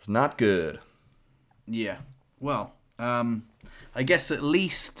not good. Yeah. Well, I guess at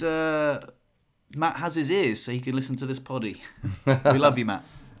least Matt has his ears, so he can listen to this poddy. We love you, Matt.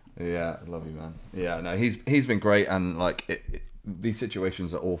 Yeah, I love you, man. Yeah, no, he's been great, and like these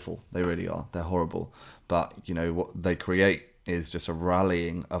situations are awful. They really are. They're horrible. But what they create is just a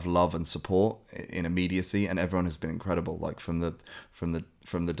rallying of love and support in immediacy, and everyone has been incredible. Like from the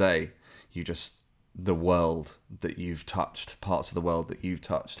day, the world that you've touched, parts of the world that you've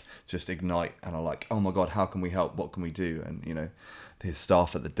touched, just ignite and are like, oh my God, how can we help? What can we do? And his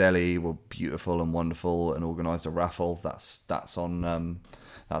staff at the deli were beautiful and wonderful, and organised a raffle. That's online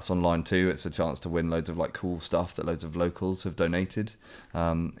too. It's a chance to win loads of like cool stuff that loads of locals have donated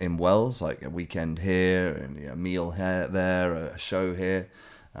in Wells, like a weekend here and a meal here, there, a show here,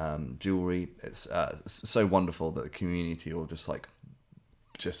 jewelry. It's so wonderful that the community all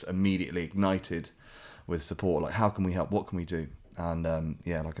just immediately ignited with support. Like, how can we help? What can we do? And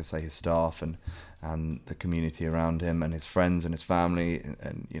like I say, his staff and the community around him and his friends and his family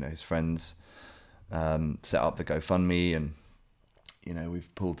and his friends set up the GoFundMe, and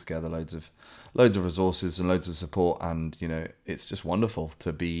we've pulled together loads of resources and loads of support, and it's just wonderful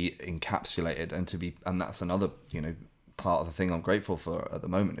to be encapsulated and that's another part of the thing I'm grateful for at the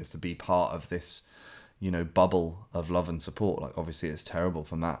moment, is to be part of this bubble of love and support. Like obviously it's terrible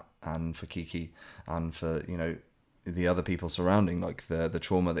for Matt and for Kiki and for the other people surrounding, like the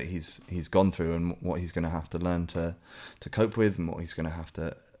trauma that he's gone through and what he's going to have to learn to cope with and what he's going to have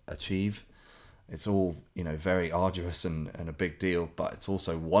to achieve. It's all very arduous and a big deal, but it's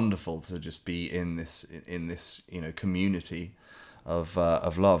also wonderful to just be in this community of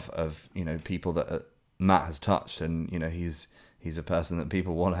love, of people that Matt has touched, and he's a person that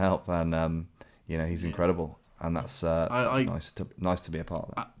people want to help, and he's incredible, and that's nice to be a part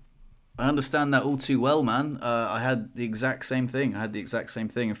of that. I understand that all too well, man. I had the exact same thing.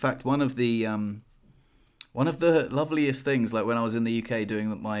 In fact, one of the loveliest things, like when I was in the UK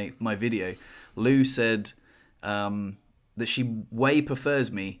doing my video, Lou said, the that she way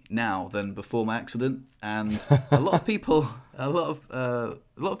prefers me now than before my accident, and a lot of people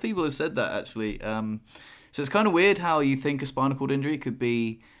have said that actually. So it's kind of weird how you think a spinal cord injury could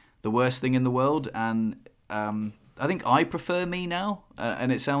be the worst thing in the world, and I think I prefer me now,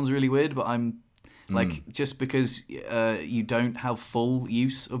 and it sounds really weird, but I'm like, just because you don't have full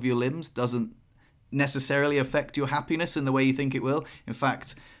use of your limbs doesn't necessarily affect your happiness in the way you think it will. In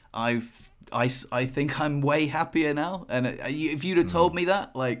fact, I think I'm way happier now. And if you'd have told me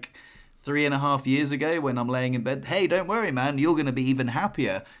that like 3.5 years ago when I'm laying in bed, hey, don't worry, man, you're going to be even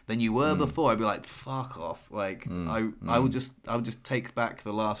happier than you were before, I'd be like, fuck off. Like, I would just take back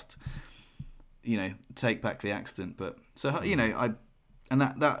the last, take back the accident. But so,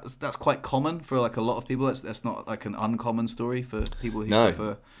 that's quite common for like a lot of people. That's not like an uncommon story for people who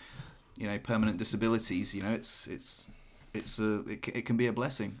suffer, permanent disabilities. It can be a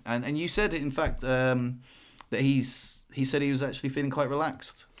blessing. And you said, in fact, that he said he was actually feeling quite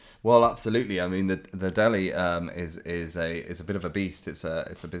relaxed. Well, absolutely. I mean, the deli is a bit of a beast. It's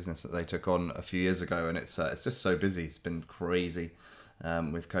a business that they took on a few years ago, and it's just so busy. It's been crazy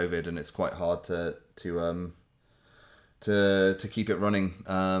with COVID, and it's quite hard to keep it running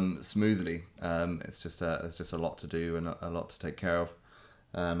smoothly. It's just a lot to do and a lot to take care of.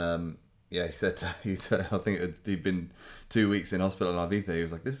 And he said I think he'd been 2 weeks in hospital in Ibiza. He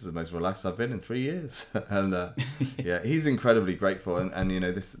was like, "This is the most relaxed I've been in 3 years." And he's incredibly grateful. And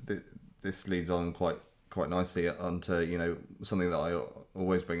this leads on quite nicely onto something that I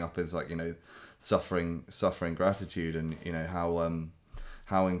always bring up is like suffering gratitude, and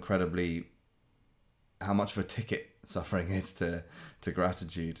how incredibly, how much of a ticket suffering is to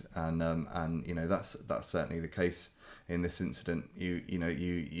gratitude, and that's certainly the case in this incident.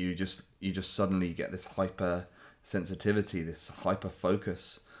 You just suddenly get this hyper sensitivity, this hyper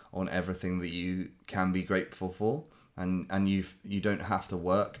focus on everything that you can be grateful for, and you don't have to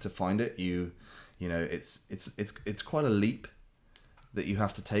work to find it. It's quite a leap that you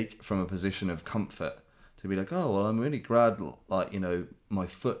have to take from a position of comfort to be like, oh well, I'm really glad, like my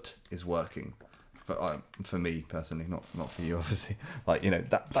foot is working. For me personally, not for you obviously, like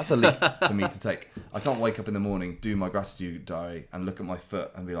that's a leap for me to take. I can't wake up in the morning, do my gratitude diary and look at my foot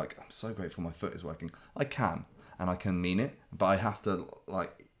and be like, I'm so grateful my foot is working. I can, and I can mean it, but I have to I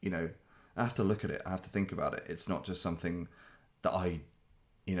have to look at it, I have to think about it. It's not just something that I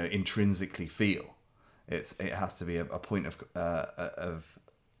intrinsically feel. It has to be a point of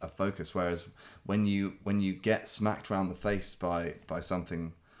focus. Whereas when you get smacked around the face by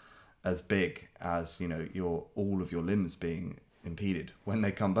something as big as all of your limbs being impeded, when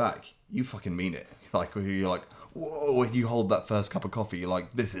they come back, you fucking mean it. Like you're like, whoa! When you hold that first cup of coffee, you're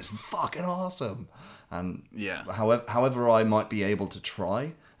like, this is fucking awesome. And however I might be able to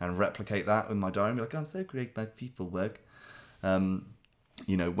try and replicate that with my diary, and be like, I'm so great, my feet will work.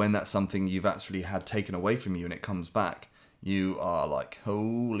 When that's something you've actually had taken away from you and it comes back, you are like,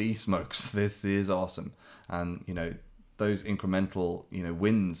 holy smokes, this is awesome. And those incremental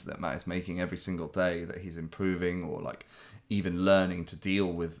wins that Matt is making every single day, that he's improving or like even learning to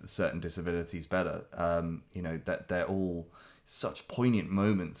deal with certain disabilities better, that they're all such poignant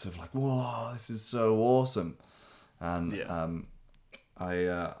moments of like, whoa, this is so awesome. And I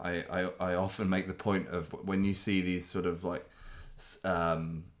often make the point of, when you see these sort of like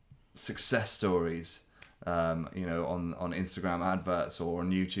success stories on Instagram adverts or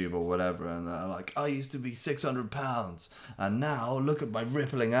on YouTube or whatever, and they're like, I used to be 600 pounds and now look at my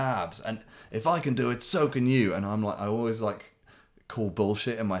rippling abs, and if I can do it, so can you. And I'm like, I always like call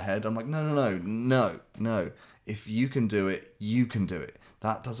bullshit in my head. I'm like, no, if you can do it, you can do it.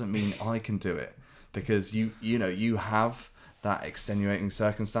 That doesn't mean I can do it, because you have that extenuating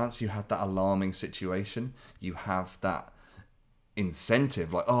circumstance, you had that alarming situation, you have that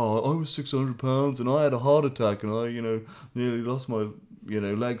incentive, like, oh, I was 600 pounds and I had a heart attack and I nearly lost my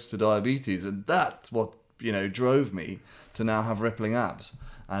legs to diabetes, and that's what drove me to now have rippling abs.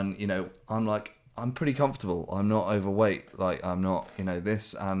 And I'm like, I'm pretty comfortable, I'm not overweight, like I'm not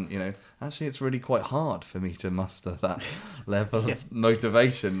this, and actually it's really quite hard for me to muster that level of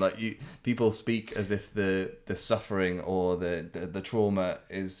motivation. Like people speak as if the suffering or the trauma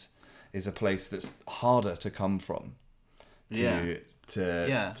is a place that's harder to come from. To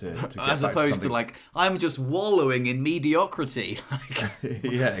get as opposed to like, I'm just wallowing in mediocrity. Like,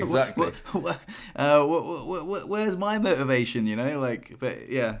 yeah, exactly. Where's my motivation? But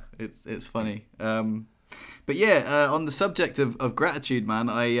yeah, it's funny. But yeah, on the subject of gratitude, man,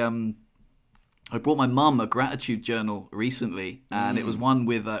 I brought my mum a gratitude journal recently, and it was one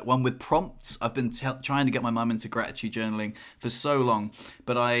with prompts. I've been trying to get my mum into gratitude journaling for so long,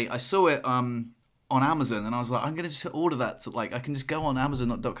 but I saw it on on Amazon, and I was like, I'm gonna just order that. I can just go on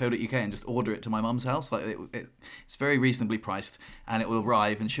Amazon.co.uk and just order it to my mum's house. It's very reasonably priced, and it will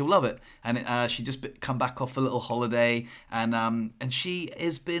arrive, and she'll love it. And she just come back off a little holiday, and she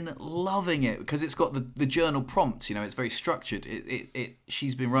has been loving it because it's got the journal prompts. It's very structured.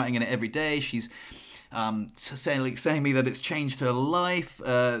 She's been writing in it every day. She's saying me that it's changed her life.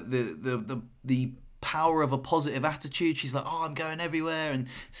 The power of a positive attitude. She's like, I'm going everywhere and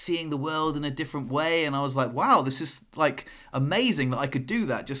seeing the world in a different way. And I was like, wow, this is amazing that I could do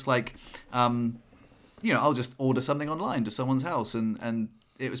that. Just I'll just order something online to someone's house, and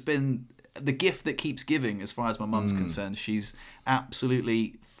it's been the gift that keeps giving as far as my mum's concerned. She's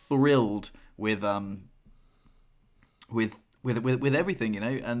absolutely thrilled with everything,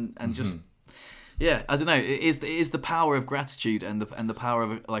 and just. Yeah, I don't know. It is the power of gratitude and the power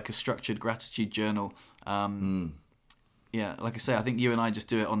of a structured gratitude journal. Yeah, like I say, I think you and I just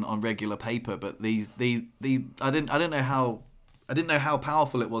do it on regular paper, but I didn't know how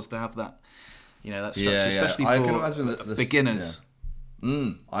powerful it was to have that, that structure, especially for I can imagine that beginners.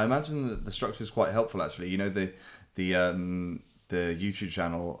 Yeah. I imagine that the structure is quite helpful actually. The YouTube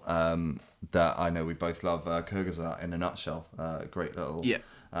channel that I know we both love, Kyrgyzstan in a nutshell, great little. Yeah.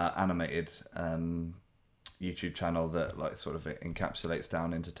 Animated YouTube channel that sort of encapsulates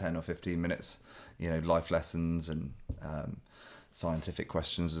down into 10 or 15 minutes, life lessons and scientific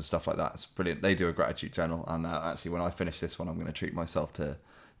questions and stuff like that. It's brilliant. They do a gratitude journal, and actually when I finish this one, I'm going to treat myself to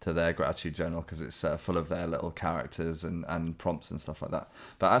their gratitude journal because it's full of their little characters and prompts and stuff like that.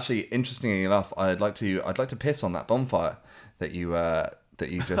 But actually, interestingly enough, I'd like to piss on that bonfire that you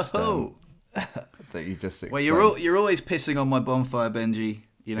just that you just explained. Well, you're always pissing on my bonfire, Benji.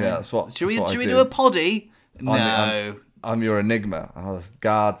 Yeah, that's what. Should we do a poddy? No. I'm your enigma.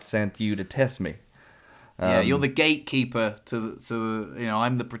 God sent you to test me. You're the gatekeeper to the.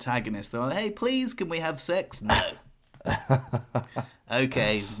 I'm the protagonist. They're like, hey, please, can we have sex? No.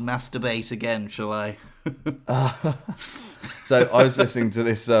 Okay, masturbate again, shall I? So I was listening to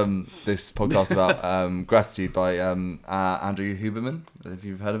this podcast about gratitude by Andrew Huberman. If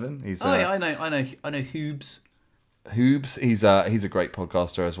you've heard of him, I know Hoobs. Hoobs, he's a great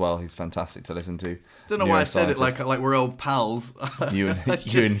podcaster as well. He's fantastic to listen to. Don't know why I said it like we're old pals. You and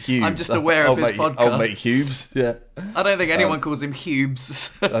Hubes. I'm just aware of his podcast. Old mate Hubes, yeah. I don't think anyone calls him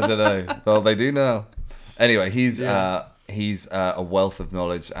Hubes. I don't know. Well, they do now. Anyway, he's a wealth of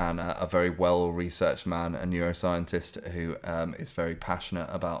knowledge and a very well-researched man, a neuroscientist who is very passionate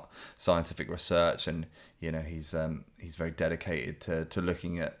about scientific research, and he's very dedicated to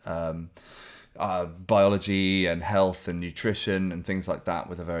looking at biology and health and nutrition and things like that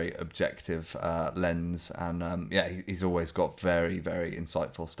with a very objective lens, and he's always got very, very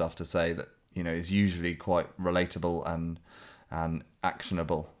insightful stuff to say that is usually quite relatable and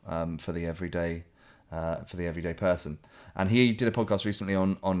actionable for the everyday person. And he did a podcast recently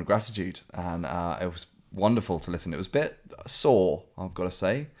on gratitude, and it was wonderful to listen. It was a bit sore, I've got to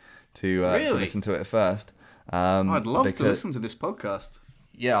say, to listen to it at first. I'd love to listen to this podcast.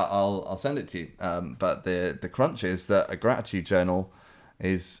 Yeah, I'll send it to you. But the crunch is that a gratitude journal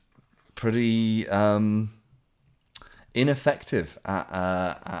is pretty ineffective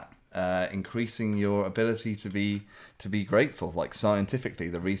at increasing your ability to be grateful. Like scientifically,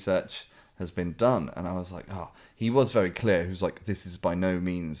 the research has been done, and I was like, he was very clear. He was like, this is by no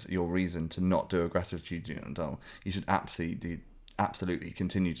means your reason to not do a gratitude journal. You should absolutely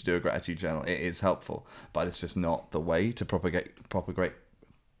continue to do a gratitude journal. It is helpful, but it's just not the way to propagate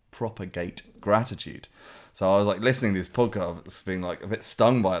gratitude. So I was listening to this podcast, being a bit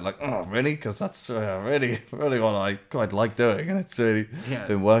stung by it, oh really? Because that's really what I quite like doing, and it's really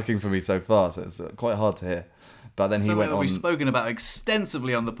been working for me so far. So it's quite hard to hear. But then he went on. We've spoken about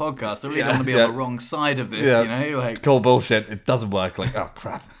extensively on the podcast. I really don't want to be on the wrong side of this. Call bullshit. It doesn't work. Oh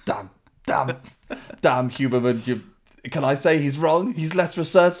crap! Damn, Huberman. Can I say he's wrong? He's less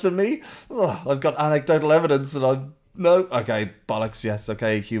researched than me. I've got anecdotal evidence, and I'm. No, okay, bollocks, yes,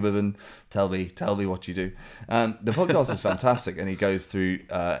 okay, Huberman, tell me what you do. And the podcast is fantastic, and he goes through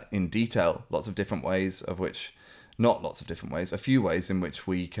in detail a few ways in which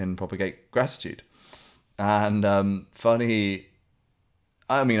we can propagate gratitude. And funny,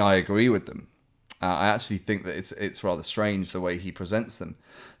 I mean, I agree with them. I actually think that it's rather strange the way he presents them.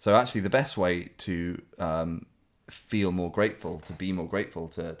 So actually the best way to feel more grateful, to be more grateful,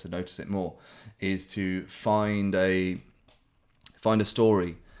 to notice it more, is to find a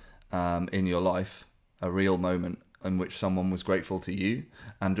story in your life, a real moment in which someone was grateful to you,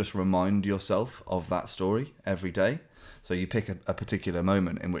 and just remind yourself of that story every day. So you pick a particular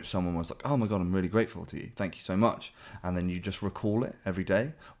moment in which someone was like, oh my God, I'm really grateful to you. Thank you so much. And then you just recall it every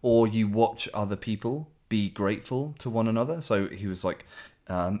day. Or you watch other people be grateful to one another. So he was like,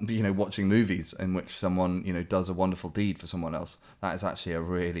 watching movies in which someone, does a wonderful deed for someone else. That is actually a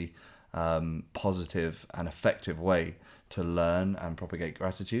really positive and effective way to learn and propagate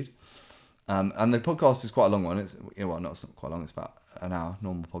gratitude. And the podcast is quite a long one. It's not quite long. It's about an hour,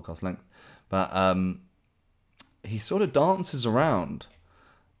 normal podcast length. But he sort of dances around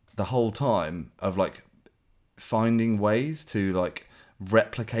the whole time of like finding ways to like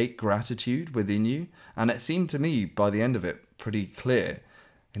replicate gratitude within you. And it seemed to me by the end of it pretty clear.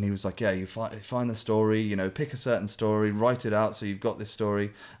 And he was like, yeah, you find the story, pick a certain story, write it out so you've got this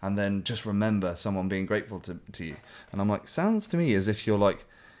story, and then just remember someone being grateful to you. And I'm like, sounds to me as if you're like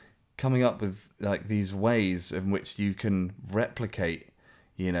coming up with like these ways in which you can replicate,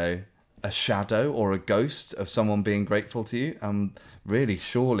 a shadow or a ghost of someone being grateful to you. Really,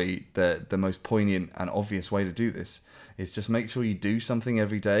 surely the most poignant and obvious way to do this is just make sure you do something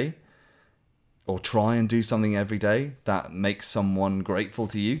every day, or try and do something every day that makes someone grateful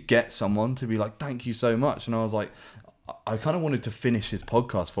to you. Get someone to be like, thank you so much. And I was like, I kind of wanted to finish his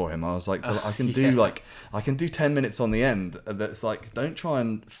podcast for him. I was like, I can do 10 minutes on the end. That's like, don't try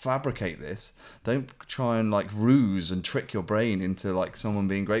and fabricate this. Don't try and like ruse and trick your brain into like someone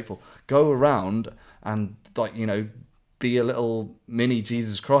being grateful. Go around and like, be a little mini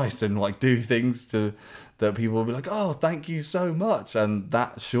Jesus Christ and like do things that people will be like, oh, thank you so much. And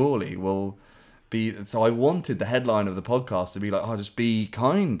that surely will be. So I wanted the headline of the podcast to be like, oh, just be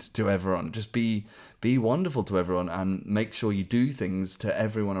kind to everyone. Just be wonderful to everyone, and make sure you do things to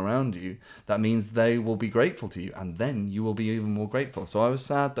everyone around you that means they will be grateful to you, and then you will be even more grateful. So I was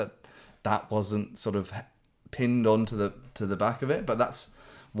sad that wasn't sort of pinned onto the back of it, but that's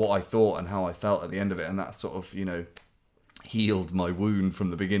what I thought and how I felt at the end of it, and that sort of healed my wound from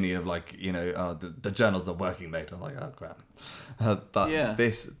the beginning of like the journal's not working, mate. I'm like, oh crap. But yeah.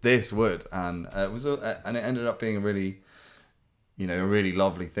 this would, and it was and it ended up being a really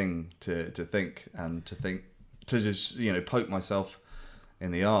lovely thing to think, and to just poke myself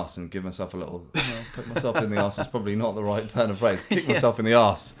in the arse and give myself a little poke myself in the arse is probably not the right turn of phrase. Kick myself in the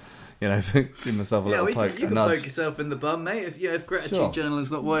arse, give myself a little poke. You can poke yourself in the bum, mate. If gratitude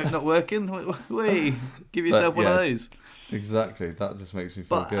journaling's not working, give yourself one of those. Exactly, that just makes me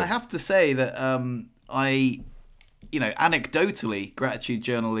feel good. But I have to say that anecdotally, gratitude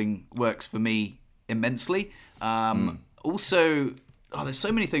journaling works for me immensely. Also, there's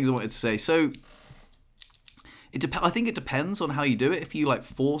so many things I wanted to say. So, I think it depends on how you do it. If you like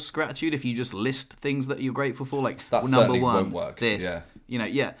force gratitude, if you just list things that you're grateful for, like that number one, won't work. This,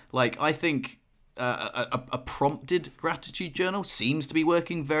 Like I think a prompted gratitude journal seems to be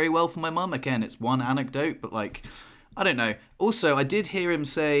working very well for my mum. Again, it's one anecdote, but like, I don't know. Also, I did hear him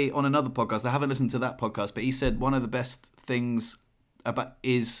say on another podcast, I haven't listened to that podcast, but he said one of the best things about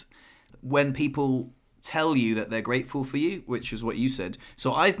is when people tell you that they're grateful for you, which is what you said.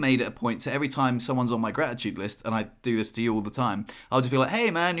 So I've made it a point to every time someone's on my gratitude list, and I do this to you all the time, I'll just be like,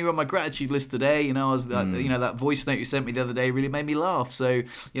 hey man, you're on my gratitude list today. I was that voice note you sent me the other day really made me laugh. So,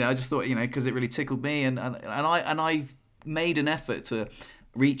 I just thought, because it really tickled me, and I made an effort to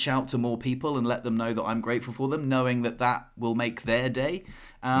reach out to more people and let them know that I'm grateful for them, knowing that will make their day.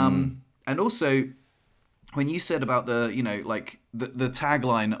 And also, when you said about the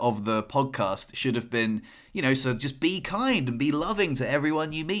tagline of the podcast should have been, so just be kind and be loving to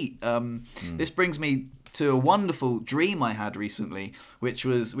everyone you meet. This brings me to a wonderful dream I had recently, which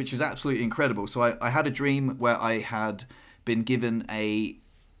was absolutely incredible. So I had a dream where I had been given a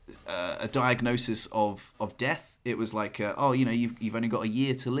diagnosis of death. It was like, you've only got a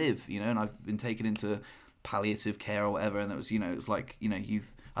year to live, and I've been taken into palliative care or whatever, and it was, it was like,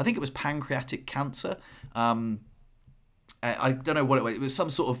 I think it was pancreatic cancer. I don't know what it was. It was some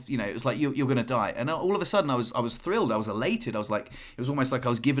sort of, it was like you're going to die. And all of a sudden I was thrilled. I was elated. I was like, it was almost like I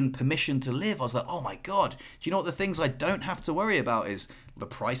was given permission to live. I was like, oh my God, do you know what the things I don't have to worry about is the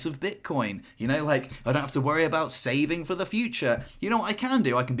price of Bitcoin? Like I don't have to worry about saving for the future. You know what I can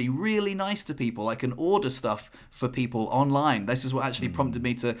do? I can be really nice to people. I can order stuff for people online. This is what actually prompted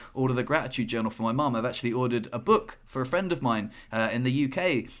me to order the gratitude journal for my mum. I've actually ordered a book for a friend of mine in the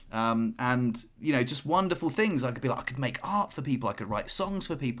UK. And, just wonderful things. I could make art for people. I could write songs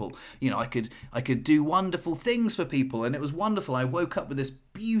for people. I could do wonderful things for people. And it was wonderful. I woke up with this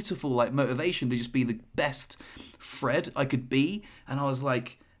beautiful motivation to just be the best Fred I could be. And I was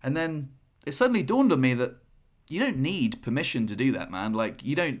like, and then it suddenly dawned on me that you don't need permission to do that, man. Like,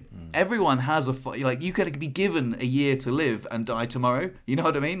 you don't. Everyone has like, you could be given a year to live and die tomorrow. You know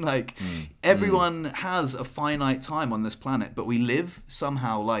what I mean? Like, everyone has a finite time on this planet, but we live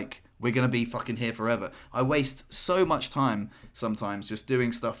somehow like we're gonna be fucking here forever. I waste so much time sometimes just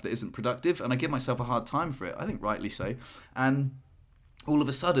doing stuff that isn't productive, and I give myself a hard time for it. I think rightly so. And all of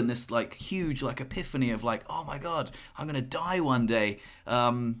a sudden, this like huge like epiphany of like, oh my god, I'm gonna die one day.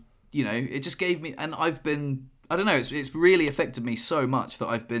 You know, it just gave me, and I don't know, it's really affected me so much that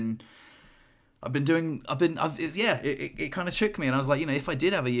it kind of shook me, and I was like, you know, if I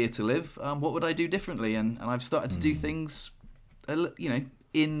did have a year to live, what would I do differently? And I've started to do things, you know,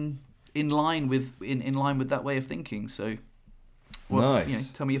 in line with that way of thinking. So, well, nice. You know,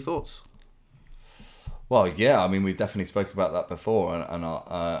 tell me your thoughts. Well, yeah, I mean, we've definitely spoken about that before, and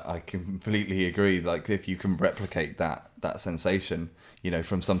I completely agree. Like, if you can replicate that sensation, you know,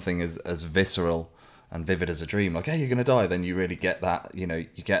 from something as visceral and vivid as a dream, like, hey, you're gonna die, then you really get that, you know,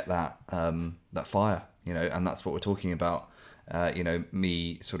 you get that that fire, you know, and that's what we're talking about. You know,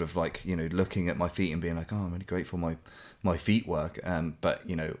 me sort of like, you know, looking at my feet and being like, oh, I'm really grateful my feet work. But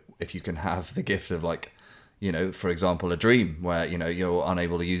you know, if you can have the gift of like, you know, for example, a dream where, you know, you're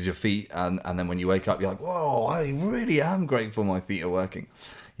unable to use your feet, and then when you wake up, you're like, whoa, I really am grateful my feet are working.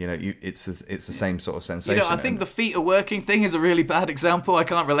 You know, it's the same sort of sensation. You know, I think the feet are working thing is a really bad example. I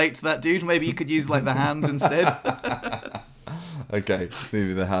can't relate to that, dude. Maybe you could use like the hands instead. Okay,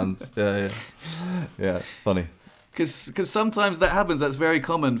 maybe the hands. Yeah, funny. Because sometimes that happens. That's very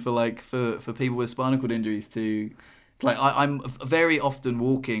common for people with spinal cord injuries to. Like, I'm very often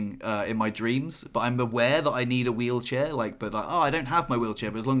walking in my dreams, but I'm aware that I need a wheelchair. Like, but like, I don't have my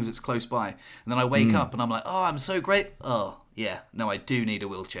wheelchair, but as long as it's close by. And then I wake up and I'm like, I'm so great. Oh, yeah, no, I do need a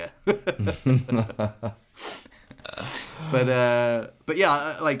wheelchair. But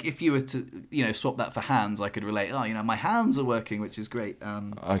yeah, like if you were to, you know, swap that for hands, I could relate. Oh, you know, my hands are working, which is great.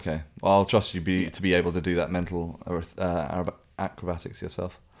 Okay, well, I'll trust you to be able to do that mental acrobatics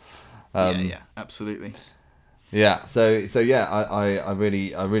yourself. Yeah, absolutely. Yeah, so yeah, I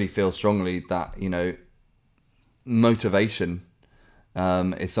really feel strongly that, you know, motivation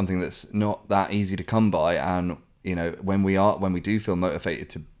is something that's not that easy to come by, and you know, when we do feel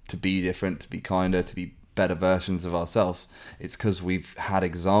motivated to be different, to be kinder, to be better versions of ourselves, it's because we've had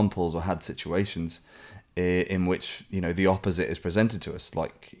examples or had situations in which, you know, the opposite is presented to us,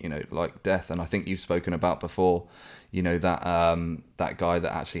 like, you know, like death. And I think you've spoken about before, you know, that that guy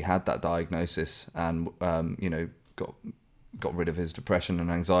that actually had that diagnosis and you know, got rid of his depression and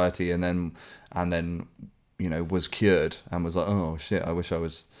anxiety, and then you know, was cured and was like, oh shit, I wish I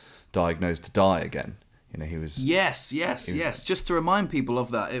was diagnosed to die again. You know, he was. Yes. Just to remind people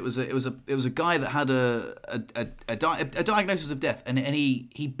of that, it was a guy that had a diagnosis of death, and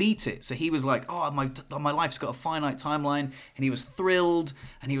he beat it. So he was like, oh, my life's got a finite timeline, and he was thrilled,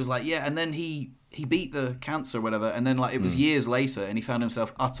 and he was like, yeah, and then he beat the cancer or whatever, and then like it was years later, and he found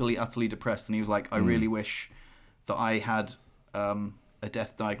himself utterly depressed, and he was like, I really wish that I had a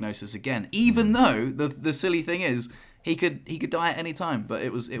death diagnosis again, even though the silly thing is he could die at any time. But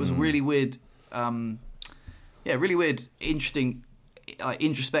it was really weird. Really weird, interesting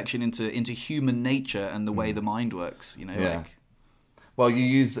introspection into human nature and the way the mind works. You know, like. Well, you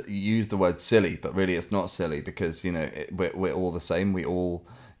use the word silly, but really it's not silly, because, you know, we're all the same. We all,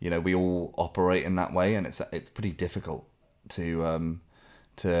 you know, we all operate in that way, and it's pretty difficult to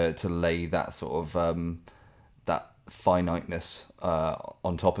lay that sort of that finiteness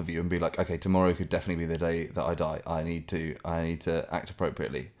on top of you and be like, okay, tomorrow could definitely be the day that I die. I need to act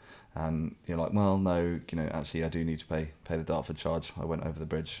appropriately. And you're like, well, no, you know, actually, I do need to pay the Dartford charge. I went over the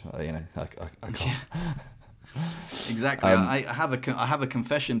bridge. You know, I can't. Yeah. Exactly. I have a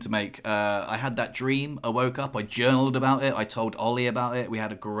confession to make. I had that dream. I woke up. I journaled about it. I told Ollie about it. We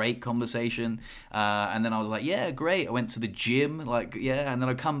had a great conversation. And then I was like, yeah, great. I went to the gym. Like, yeah. And then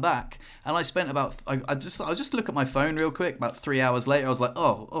I come back, and I spent I'll just look at my phone real quick. About 3 hours later, I was like,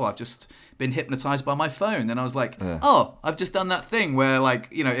 oh, I've just been hypnotized by my phone. Then I was like, I've just done that thing where, like,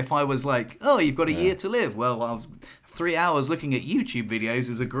 you know, if I was like, you've got a year to live. Well, I was 3 hours looking at YouTube videos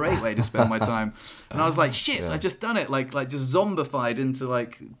is a great way to spend my time. And I was like, shit, I've just done it. Like just zombified into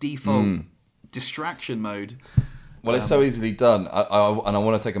like default distraction mode. Well, it's so easily done. I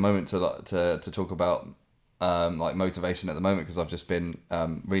want to take a moment to talk about like motivation at the moment, because I've just been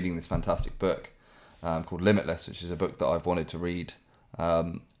reading this fantastic book called Limitless, which is a book that I've wanted to read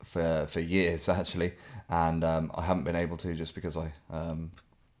for years actually, and I haven't been able to, just because I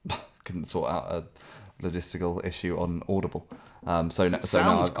couldn't sort out a logistical issue on Audible.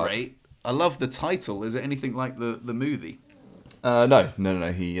 Sounds great. I love the title. Is it anything like the movie? No.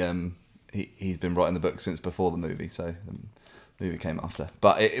 he's been writing the book since before the movie, so the movie came after.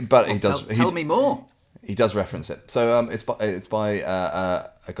 But he does tell me more. He does reference it. So it's by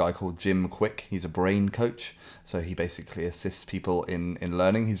a guy called Jim Quick. He's a brain coach, so he basically assists people in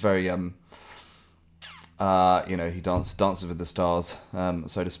learning. He's very he dances with the stars,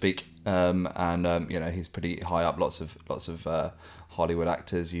 so to speak. He's pretty high up. Lots of Hollywood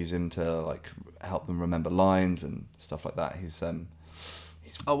actors use him to like help them remember lines and stuff like that. He's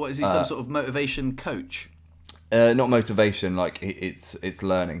what is he? Some sort of motivation coach? Not motivation, like it's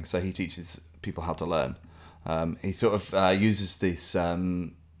learning. So he teaches people how to learn. He sort of uses this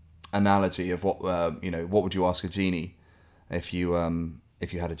analogy of what would you ask a genie if you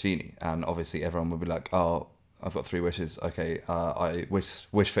had a genie, and obviously everyone would be like, oh, I've got 3 wishes. Okay, I wish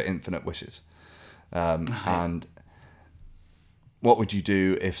for infinite wishes. And what would you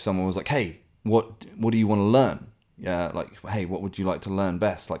do if someone was like, hey, what do you want to learn? Yeah, like, hey, what would you like to learn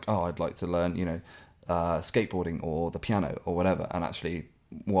best? Like, oh, I'd like to learn, skateboarding or the piano or whatever. And actually,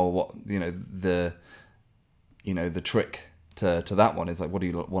 well, what the trick to that one is like, what do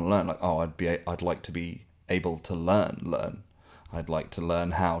you want to learn? Like, oh, I'd like to be able to learn. I'd like to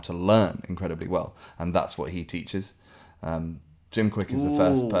learn how to learn incredibly well, and that's what he teaches. Jim Quick is the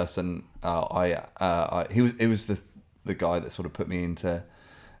first person. It was the guy that sort of put me into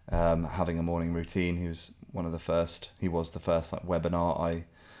having a morning routine. He was one of the first. He was the first like webinar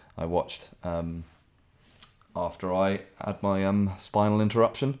I watched after I had my spinal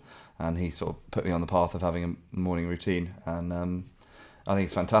interruption, and he sort of put me on the path of having a morning routine, and I think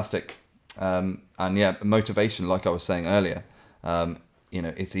it's fantastic. Motivation, like I was saying earlier.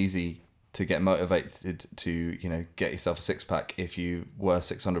 It's easy to get motivated to, get yourself a 6-pack if you were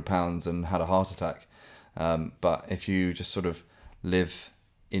 600 pounds and had a heart attack. But if you just sort of live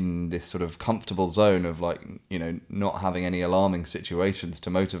in this sort of comfortable zone of like, not having any alarming situations to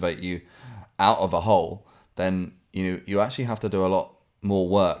motivate you out of a hole, then, you actually have to do a lot more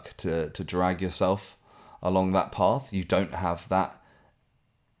work to drag yourself along that path. You don't have that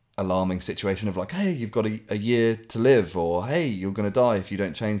alarming situation of like, hey, you've got a year to live, or hey, you're going to die if you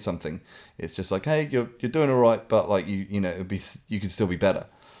don't change something. It's just like, hey, you're doing all right, but like you could still be better.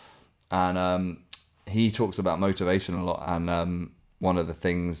 And he talks about motivation a lot, and one of the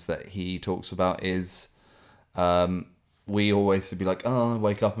things that he talks about is we always be like, oh, I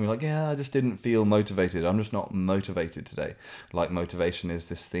wake up and be like, yeah, I just didn't feel motivated. I'm just not motivated today. Like, motivation is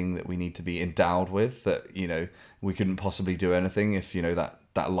this thing that we need to be endowed with, that, we couldn't possibly do anything if,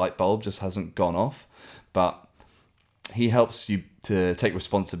 that light bulb just hasn't gone off. But he helps you to take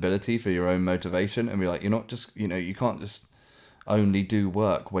responsibility for your own motivation and be like, you're not just, you can't just only do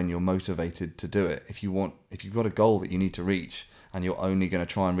work when you're motivated to do it. If you've got a goal that you need to reach, and you're only going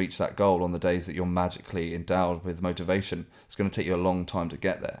to try and reach that goal on the days that you're magically endowed with motivation, it's going to take you a long time to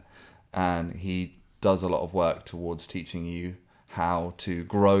get there. And he does a lot of work towards teaching you how to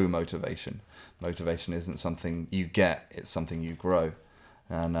grow motivation. Motivation isn't something you get, it's something you grow.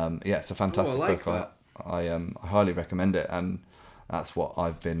 And it's a fantastic book. I highly recommend it, and that's what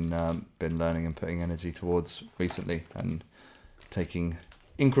I've been learning and putting energy towards recently, and taking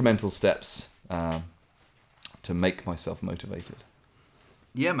incremental steps to make myself motivated.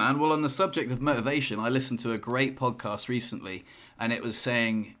 Yeah, man. Well, on the subject of motivation, I listened to a great podcast recently, and it was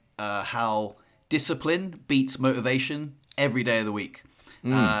saying how discipline beats motivation every day of the week.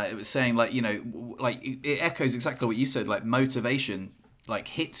 It was saying, like, it echoes exactly what you said. Like, motivation like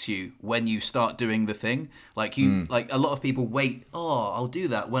hits you when you start doing the thing. Like like a lot of people wait, I'll do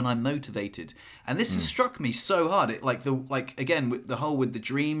that when I'm motivated. And this has struck me so hard. It again with the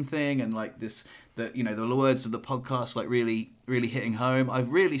dream thing, and like this, the words of the podcast like really hitting home.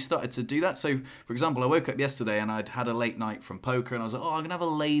 I've really started to do that. So for example, I woke up yesterday and I'd had a late night from poker, and I was like, I'm gonna have a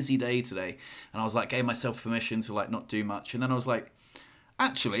lazy day today. And I was like, gave myself permission to like not do much. And then I was like,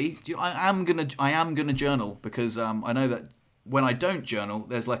 actually, I am gonna journal, because I know that when I don't journal,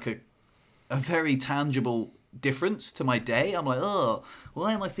 there's like a very tangible difference to my day. I'm like,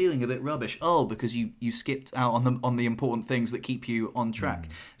 why am I feeling a bit rubbish? Oh, because you skipped out on the important things that keep you on track.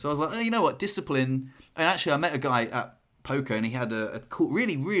 So I was like, you know what, discipline. And actually, I met a guy at poker, and he had a cool,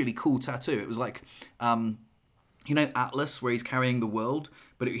 really, really cool tattoo. It was like, Atlas, where he's carrying the world,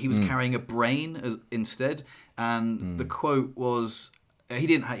 but he was carrying a brain instead. And the quote was, he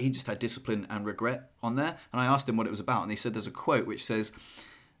just had discipline and regret on there. And I asked him what it was about, and he said there's a quote which says,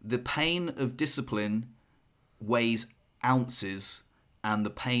 the pain of discipline weighs ounces and the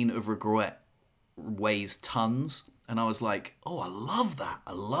pain of regret weighs tons. And I was like, I love that.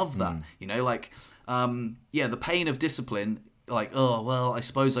 The pain of discipline, like, oh, well, I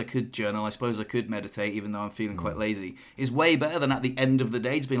suppose I could journal, I suppose I could meditate, even though I'm feeling quite lazy, is way better than at the end of the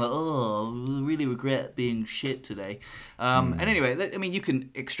day just being like, oh, I really regret being shit today. And anyway, I mean, you can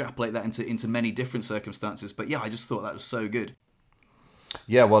extrapolate that into many different circumstances, but yeah, I just thought that was so good.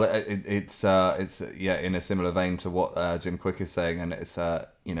 Yeah, well, it's in a similar vein to what Jim Quick is saying, and it's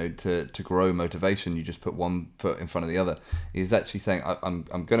to grow motivation, you just put one foot in front of the other. He's actually saying, I'm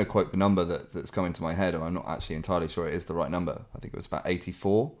going to quote the number that's come into my head, and I'm not actually entirely sure it is the right number. I think it was about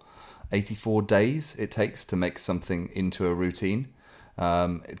 84 days it takes to make something into a routine,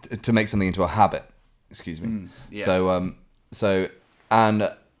 to make something into a habit. Excuse me. Yeah. So and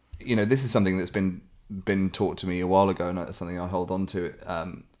this is something that's been taught to me a while ago, and it's something I hold on to,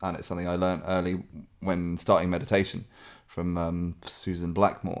 and it's something I learned early when starting meditation from Susan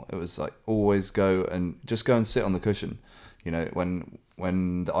Blackmore. It was like, always go and sit on the cushion.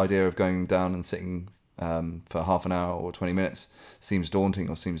 When the idea of going down and sitting for half an hour or 20 minutes seems daunting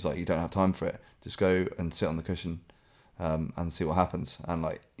or seems like you don't have time for it, just go and sit on the cushion and see what happens. And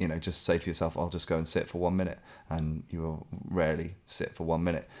just say to yourself, I'll just go and sit for 1 minute, and you will rarely sit for 1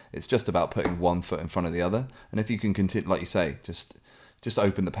 minute. It's just about putting one foot in front of the other. And if you can continue, like you say, just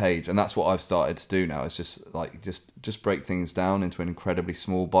open the page. And that's what I've started to do now, is just break things down into incredibly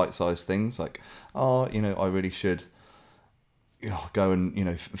small bite-sized things. Like, I really should go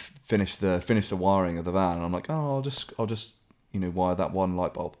and finish the wiring of the van. And I'm like, I'll just wire that one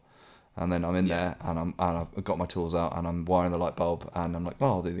light bulb. And then I'm in there, and I've got my tools out, and I'm wiring the light bulb, and I'm like,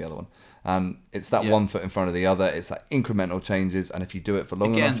 I'll do the other one. And it's that one foot in front of the other. It's that incremental changes, and if you do it for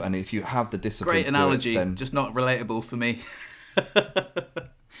long enough, and if you have the discipline, great analogy, then just not relatable for me.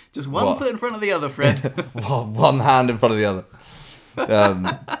 Just one foot in front of the other, Fred. One hand in front of the other.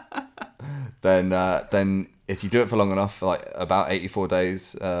 Then if you do it for long enough, like about 84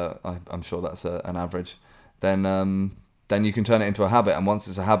 days, I'm sure that's an average, then you can turn it into a habit. And once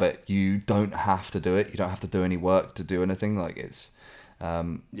it's a habit, you don't have to do it. You don't have to do any work to do anything. Like, it's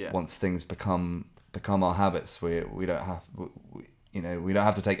once things become our habits, we don't have we don't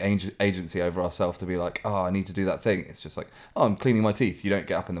have to take agency over ourselves to be like, I need to do that thing. It's just like, I'm cleaning my teeth. You don't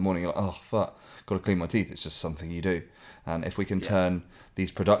get up in the morning, you're like, oh fuck, got to clean my teeth. It's just something you do. And if we can turn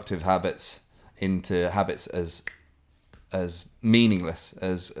these productive habits into habits as meaningless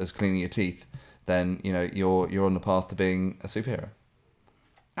as cleaning your teeth, then you're on the path to being a superhero.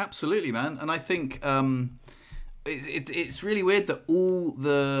 Absolutely, man. And I think it's really weird that all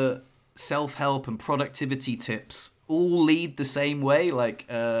the self-help and productivity tips all lead the same way. Like,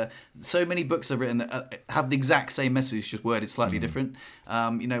 so many books I've written that have the exact same message, just worded slightly different.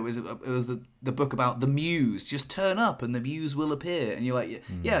 It was the book about the muse. Just turn up and the muse will appear. And you're like,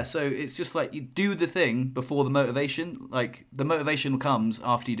 yeah. So it's just like, you do the thing before the motivation. Like, the motivation comes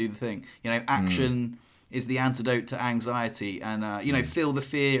after you do the thing. Action is the antidote to anxiety, and feel the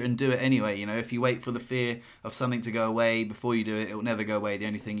fear and do it anyway. If you wait for the fear of something to go away before you do it, it will never go away. The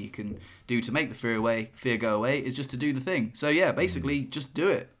only thing you can do to make the fear go away is just to do the thing. So yeah, basically just do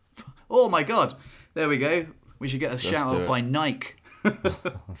it. Oh my god, there we go. We should get a shout out by Nike.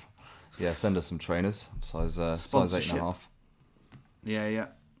 Yeah, send us some trainers, size 8.5. Yeah.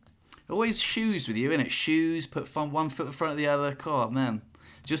 Always shoes with you, innit? Shoes, put one foot in front of the other. God, man.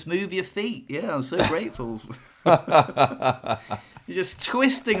 Just move your feet. Yeah, I'm so grateful. You're just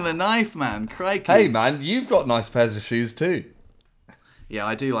twisting the knife, man. Crikey. Hey, man, you've got nice pairs of shoes too. Yeah,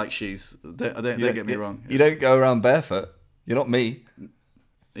 I do like shoes. Don't get me wrong. You don't go around barefoot. You're not me.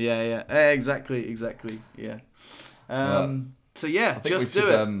 Yeah. Exactly. Yeah. So yeah, just do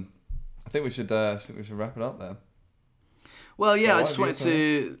it. I think we should wrap it up there. Well, yeah, I just wanted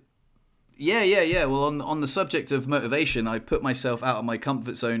to. Yeah. Well, on the subject of motivation, I put myself out of my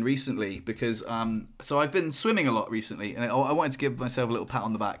comfort zone recently because so I've been swimming a lot recently, and I wanted to give myself a little pat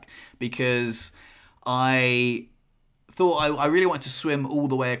on the back because I thought I really wanted to swim all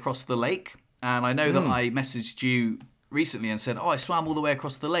the way across the lake, and I know that I messaged you recently and said, I swam all the way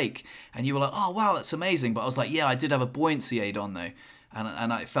across the lake, and you were like, oh wow, that's amazing. But I was like, yeah, I did have a buoyancy aid on though,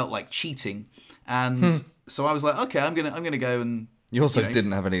 and I felt like cheating, and so I was like, okay, I'm gonna go and. You also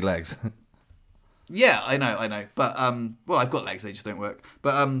didn't have any legs. Yeah, I know. But, well, I've got legs, they just don't work.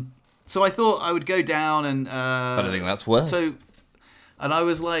 But, so I thought I would go down and... I don't think that's worse. And I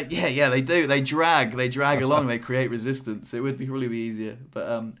was like, yeah, they do. They drag along, they create resistance. It would probably be easier.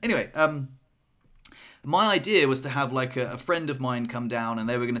 But, anyway, my idea was to have, like, a friend of mine come down, and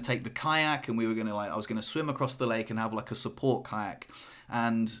they were going to take the kayak, and we were going to, I was going to swim across the lake and have, like, a support kayak.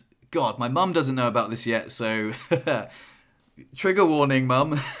 And, God, my mum doesn't know about this yet, so... Trigger warning,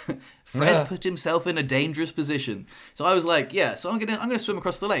 Mum. Fred put himself in a dangerous position. So I was like, yeah, so I'm gonna swim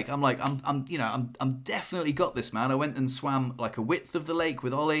across the lake. I'm like, I'm definitely got this, man. I went and swam like a width of the lake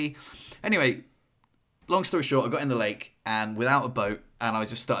with Ollie. Anyway, long story short, I got in the lake and without a boat, and I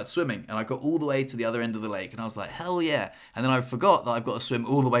just started swimming, and I got all the way to the other end of the lake, and I was like, hell yeah. And then I forgot that I've got to swim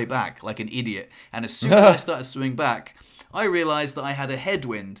all the way back like an idiot. And as soon as I started swimming back, I realized that I had a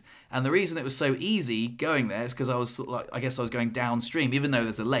headwind. And the reason it was so easy going there is because I was I guess I was going downstream, even though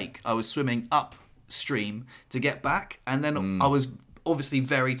there's a lake. I was swimming upstream to get back, and then I was obviously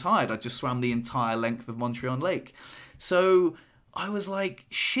very tired. I just swam the entire length of Montreal Lake. So I was like,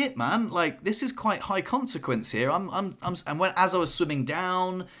 shit, man, like this is quite high consequence here. And as I was swimming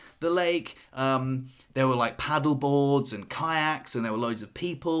down the lake, there were like paddle boards and kayaks, and there were loads of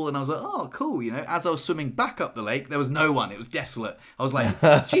people, and I was like, oh, cool, you know. As I was swimming back up the lake, there was no one. It was desolate. I was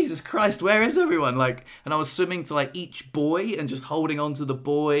like, Jesus Christ, where is everyone? Like, and I was swimming to like each buoy and just holding on to the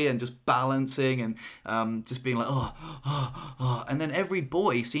buoy and just balancing and just being like, oh. And then every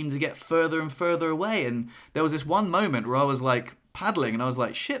buoy seemed to get further and further away, and there was this one moment where I was like paddling and I was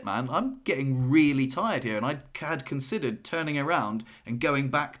like, shit, man, I'm getting really tired here. And I had considered turning around and going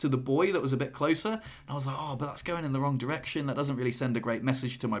back to the buoy that was a bit closer, and I was like, oh, but that's going in the wrong direction. That doesn't really send a great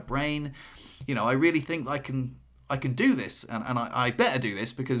message to my brain. You know, I really think I can do this, and I better do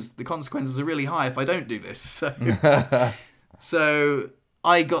this because the consequences are really high if I don't do this. So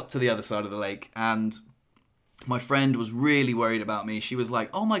I got to the other side of the lake, and my friend was really worried about me. She was like,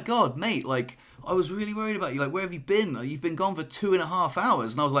 oh my God, mate, like, I was really worried about you. Like, where have you been? You've been gone for 2.5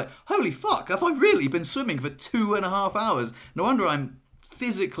 hours. And I was like, holy fuck, have I really been swimming for 2.5 hours? No wonder I'm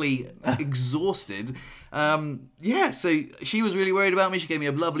physically exhausted. So she was really worried about me. She gave me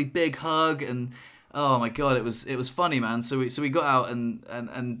a lovely big hug, and oh my God, it was funny, man. So we got out,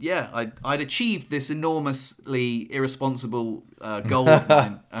 and yeah, I'd achieved this enormously irresponsible goal of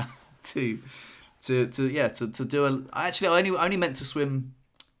mine to do a. Actually, I only meant to swim,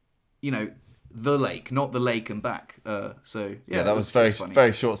 you know, the lake, not the lake and back. Yeah, that was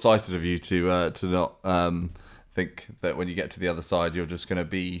very short-sighted of you to not think that when you get to the other side, you're just going to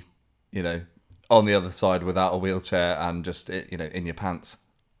be, you know, on the other side without a wheelchair and just, you know, in your pants.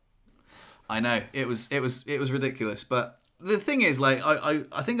 I know it was ridiculous, but the thing is, like,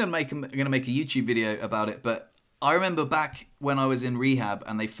 I think I'm going to make a YouTube video about it, but I remember back when I was in rehab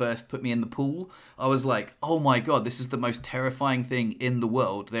and they first put me in the pool, I was like, oh my God, this is the most terrifying thing in the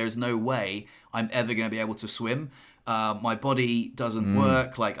world. There's no way I'm ever going to be able to swim. My body doesn't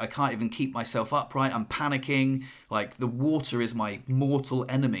work. Like, I can't even keep myself upright. I'm panicking. Like, the water is my mortal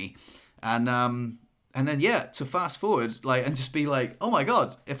enemy. And then, yeah, to fast forward, like, and just be like, oh my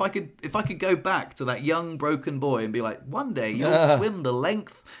God, if I could go back to that young broken boy and be like, one day you'll swim the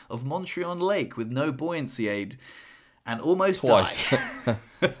length of Montreal Lake with no buoyancy aid and almost twice. Die.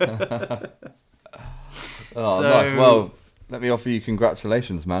 Oh, nice. Well, let me offer you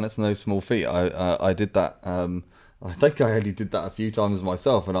congratulations, man. It's no small feat. I did that. I think I only did that a few times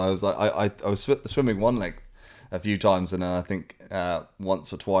myself, and I was like, I was swimming one leg a few times, and then I think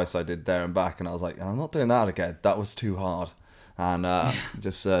once or twice I did there and back, and I was like, I'm not doing that again. That was too hard. And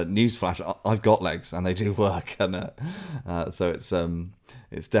just newsflash, I've got legs and they do work, and so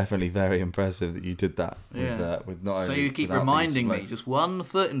it's definitely very impressive that you did that. Yeah. With not so only you keep reminding me, just one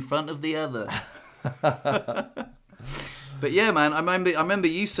foot in front of the other. But yeah, man, I remember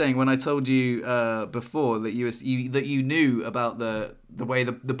you saying when I told you before that you knew about the way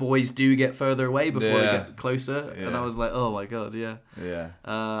the boys do get further away before they get closer, and I was like, oh my God, yeah.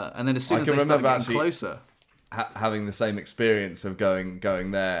 And then as soon as they start getting closer, having the same experience of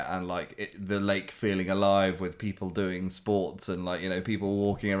going there and like the lake feeling alive with people doing sports and, like, you know, people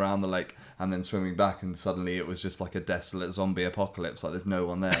walking around the lake and then swimming back, and suddenly it was just like a desolate zombie apocalypse. Like, there's no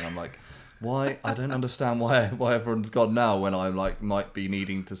one there, and I'm like, why? I don't understand why everyone's gone now when I like might be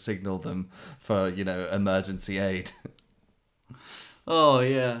needing to signal them for, you know, emergency aid. Oh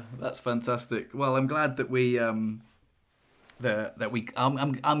yeah, that's fantastic. Well, I'm glad that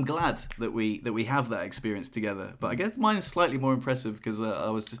I'm glad that we have that experience together. But I guess mine is slightly more impressive because I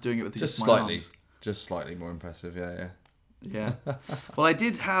was just doing it with just my arms. Just slightly more impressive, yeah. Well, I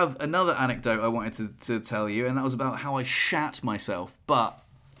did have another anecdote I wanted to tell you, and that was about how I shat myself. But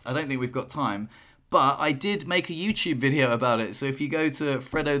I don't think we've got time. But I did make a YouTube video about it. So if you go to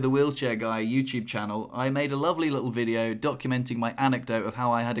Fredo the Wheelchair Guy YouTube channel, I made a lovely little video documenting my anecdote of how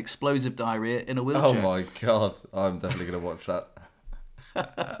I had explosive diarrhea in a wheelchair. Oh my God, I'm definitely going to watch that.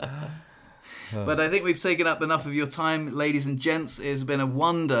 But I think we've taken up enough of your time, ladies and gents. It has been a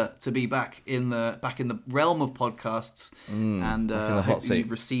wonder to be back in the realm of podcasts, and I hope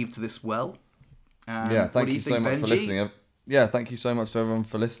you've received this well. Thank you so much for listening. yeah, thank you so much to everyone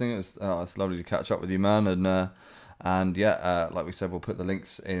for listening. It's lovely to catch up with you, man. And like we said, we'll put the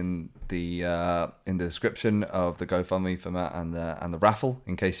links in the description of the GoFundMe for Matt and the raffle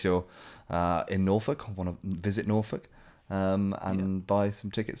in case you're in Norfolk or want to visit Norfolk, and buy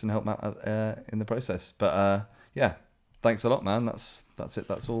some tickets and help Matt in the process. But yeah, thanks a lot, man. That's it.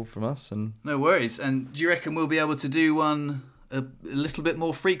 That's all from us. And no worries. And do you reckon we'll be able to do one a little bit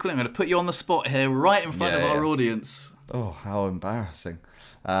more frequent? I'm going to put you on the spot here, right in front of our audience. Oh, how embarrassing.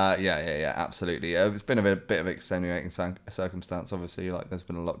 Yeah, absolutely. It's been a bit of extenuating circumstance, obviously. Like, there's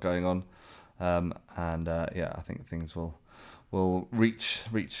been a lot going on. I think things will reach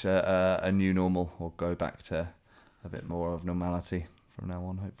a new normal, or go back to a bit more of normality from now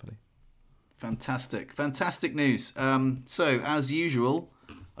on, hopefully. Fantastic news. So, as usual,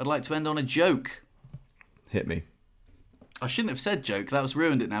 I'd like to end on a joke. Hit me. I shouldn't have said joke. That was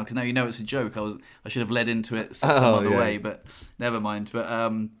ruined it now, because now you know it's a joke. I should have led into it some other way, but never mind. But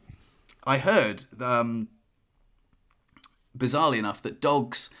I heard, bizarrely enough, that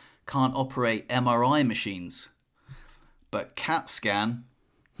dogs can't operate MRI machines, but CAT scan.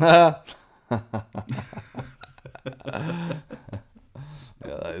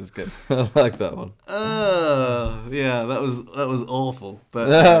 Yeah, that is good. I like that one. Yeah, that was awful.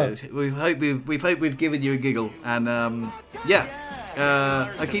 But we hope we've given you a giggle. And okie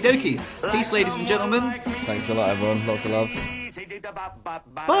dokie. Peace, ladies and gentlemen. Thanks a lot, everyone. Lots of love.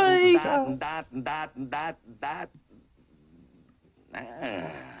 Bye.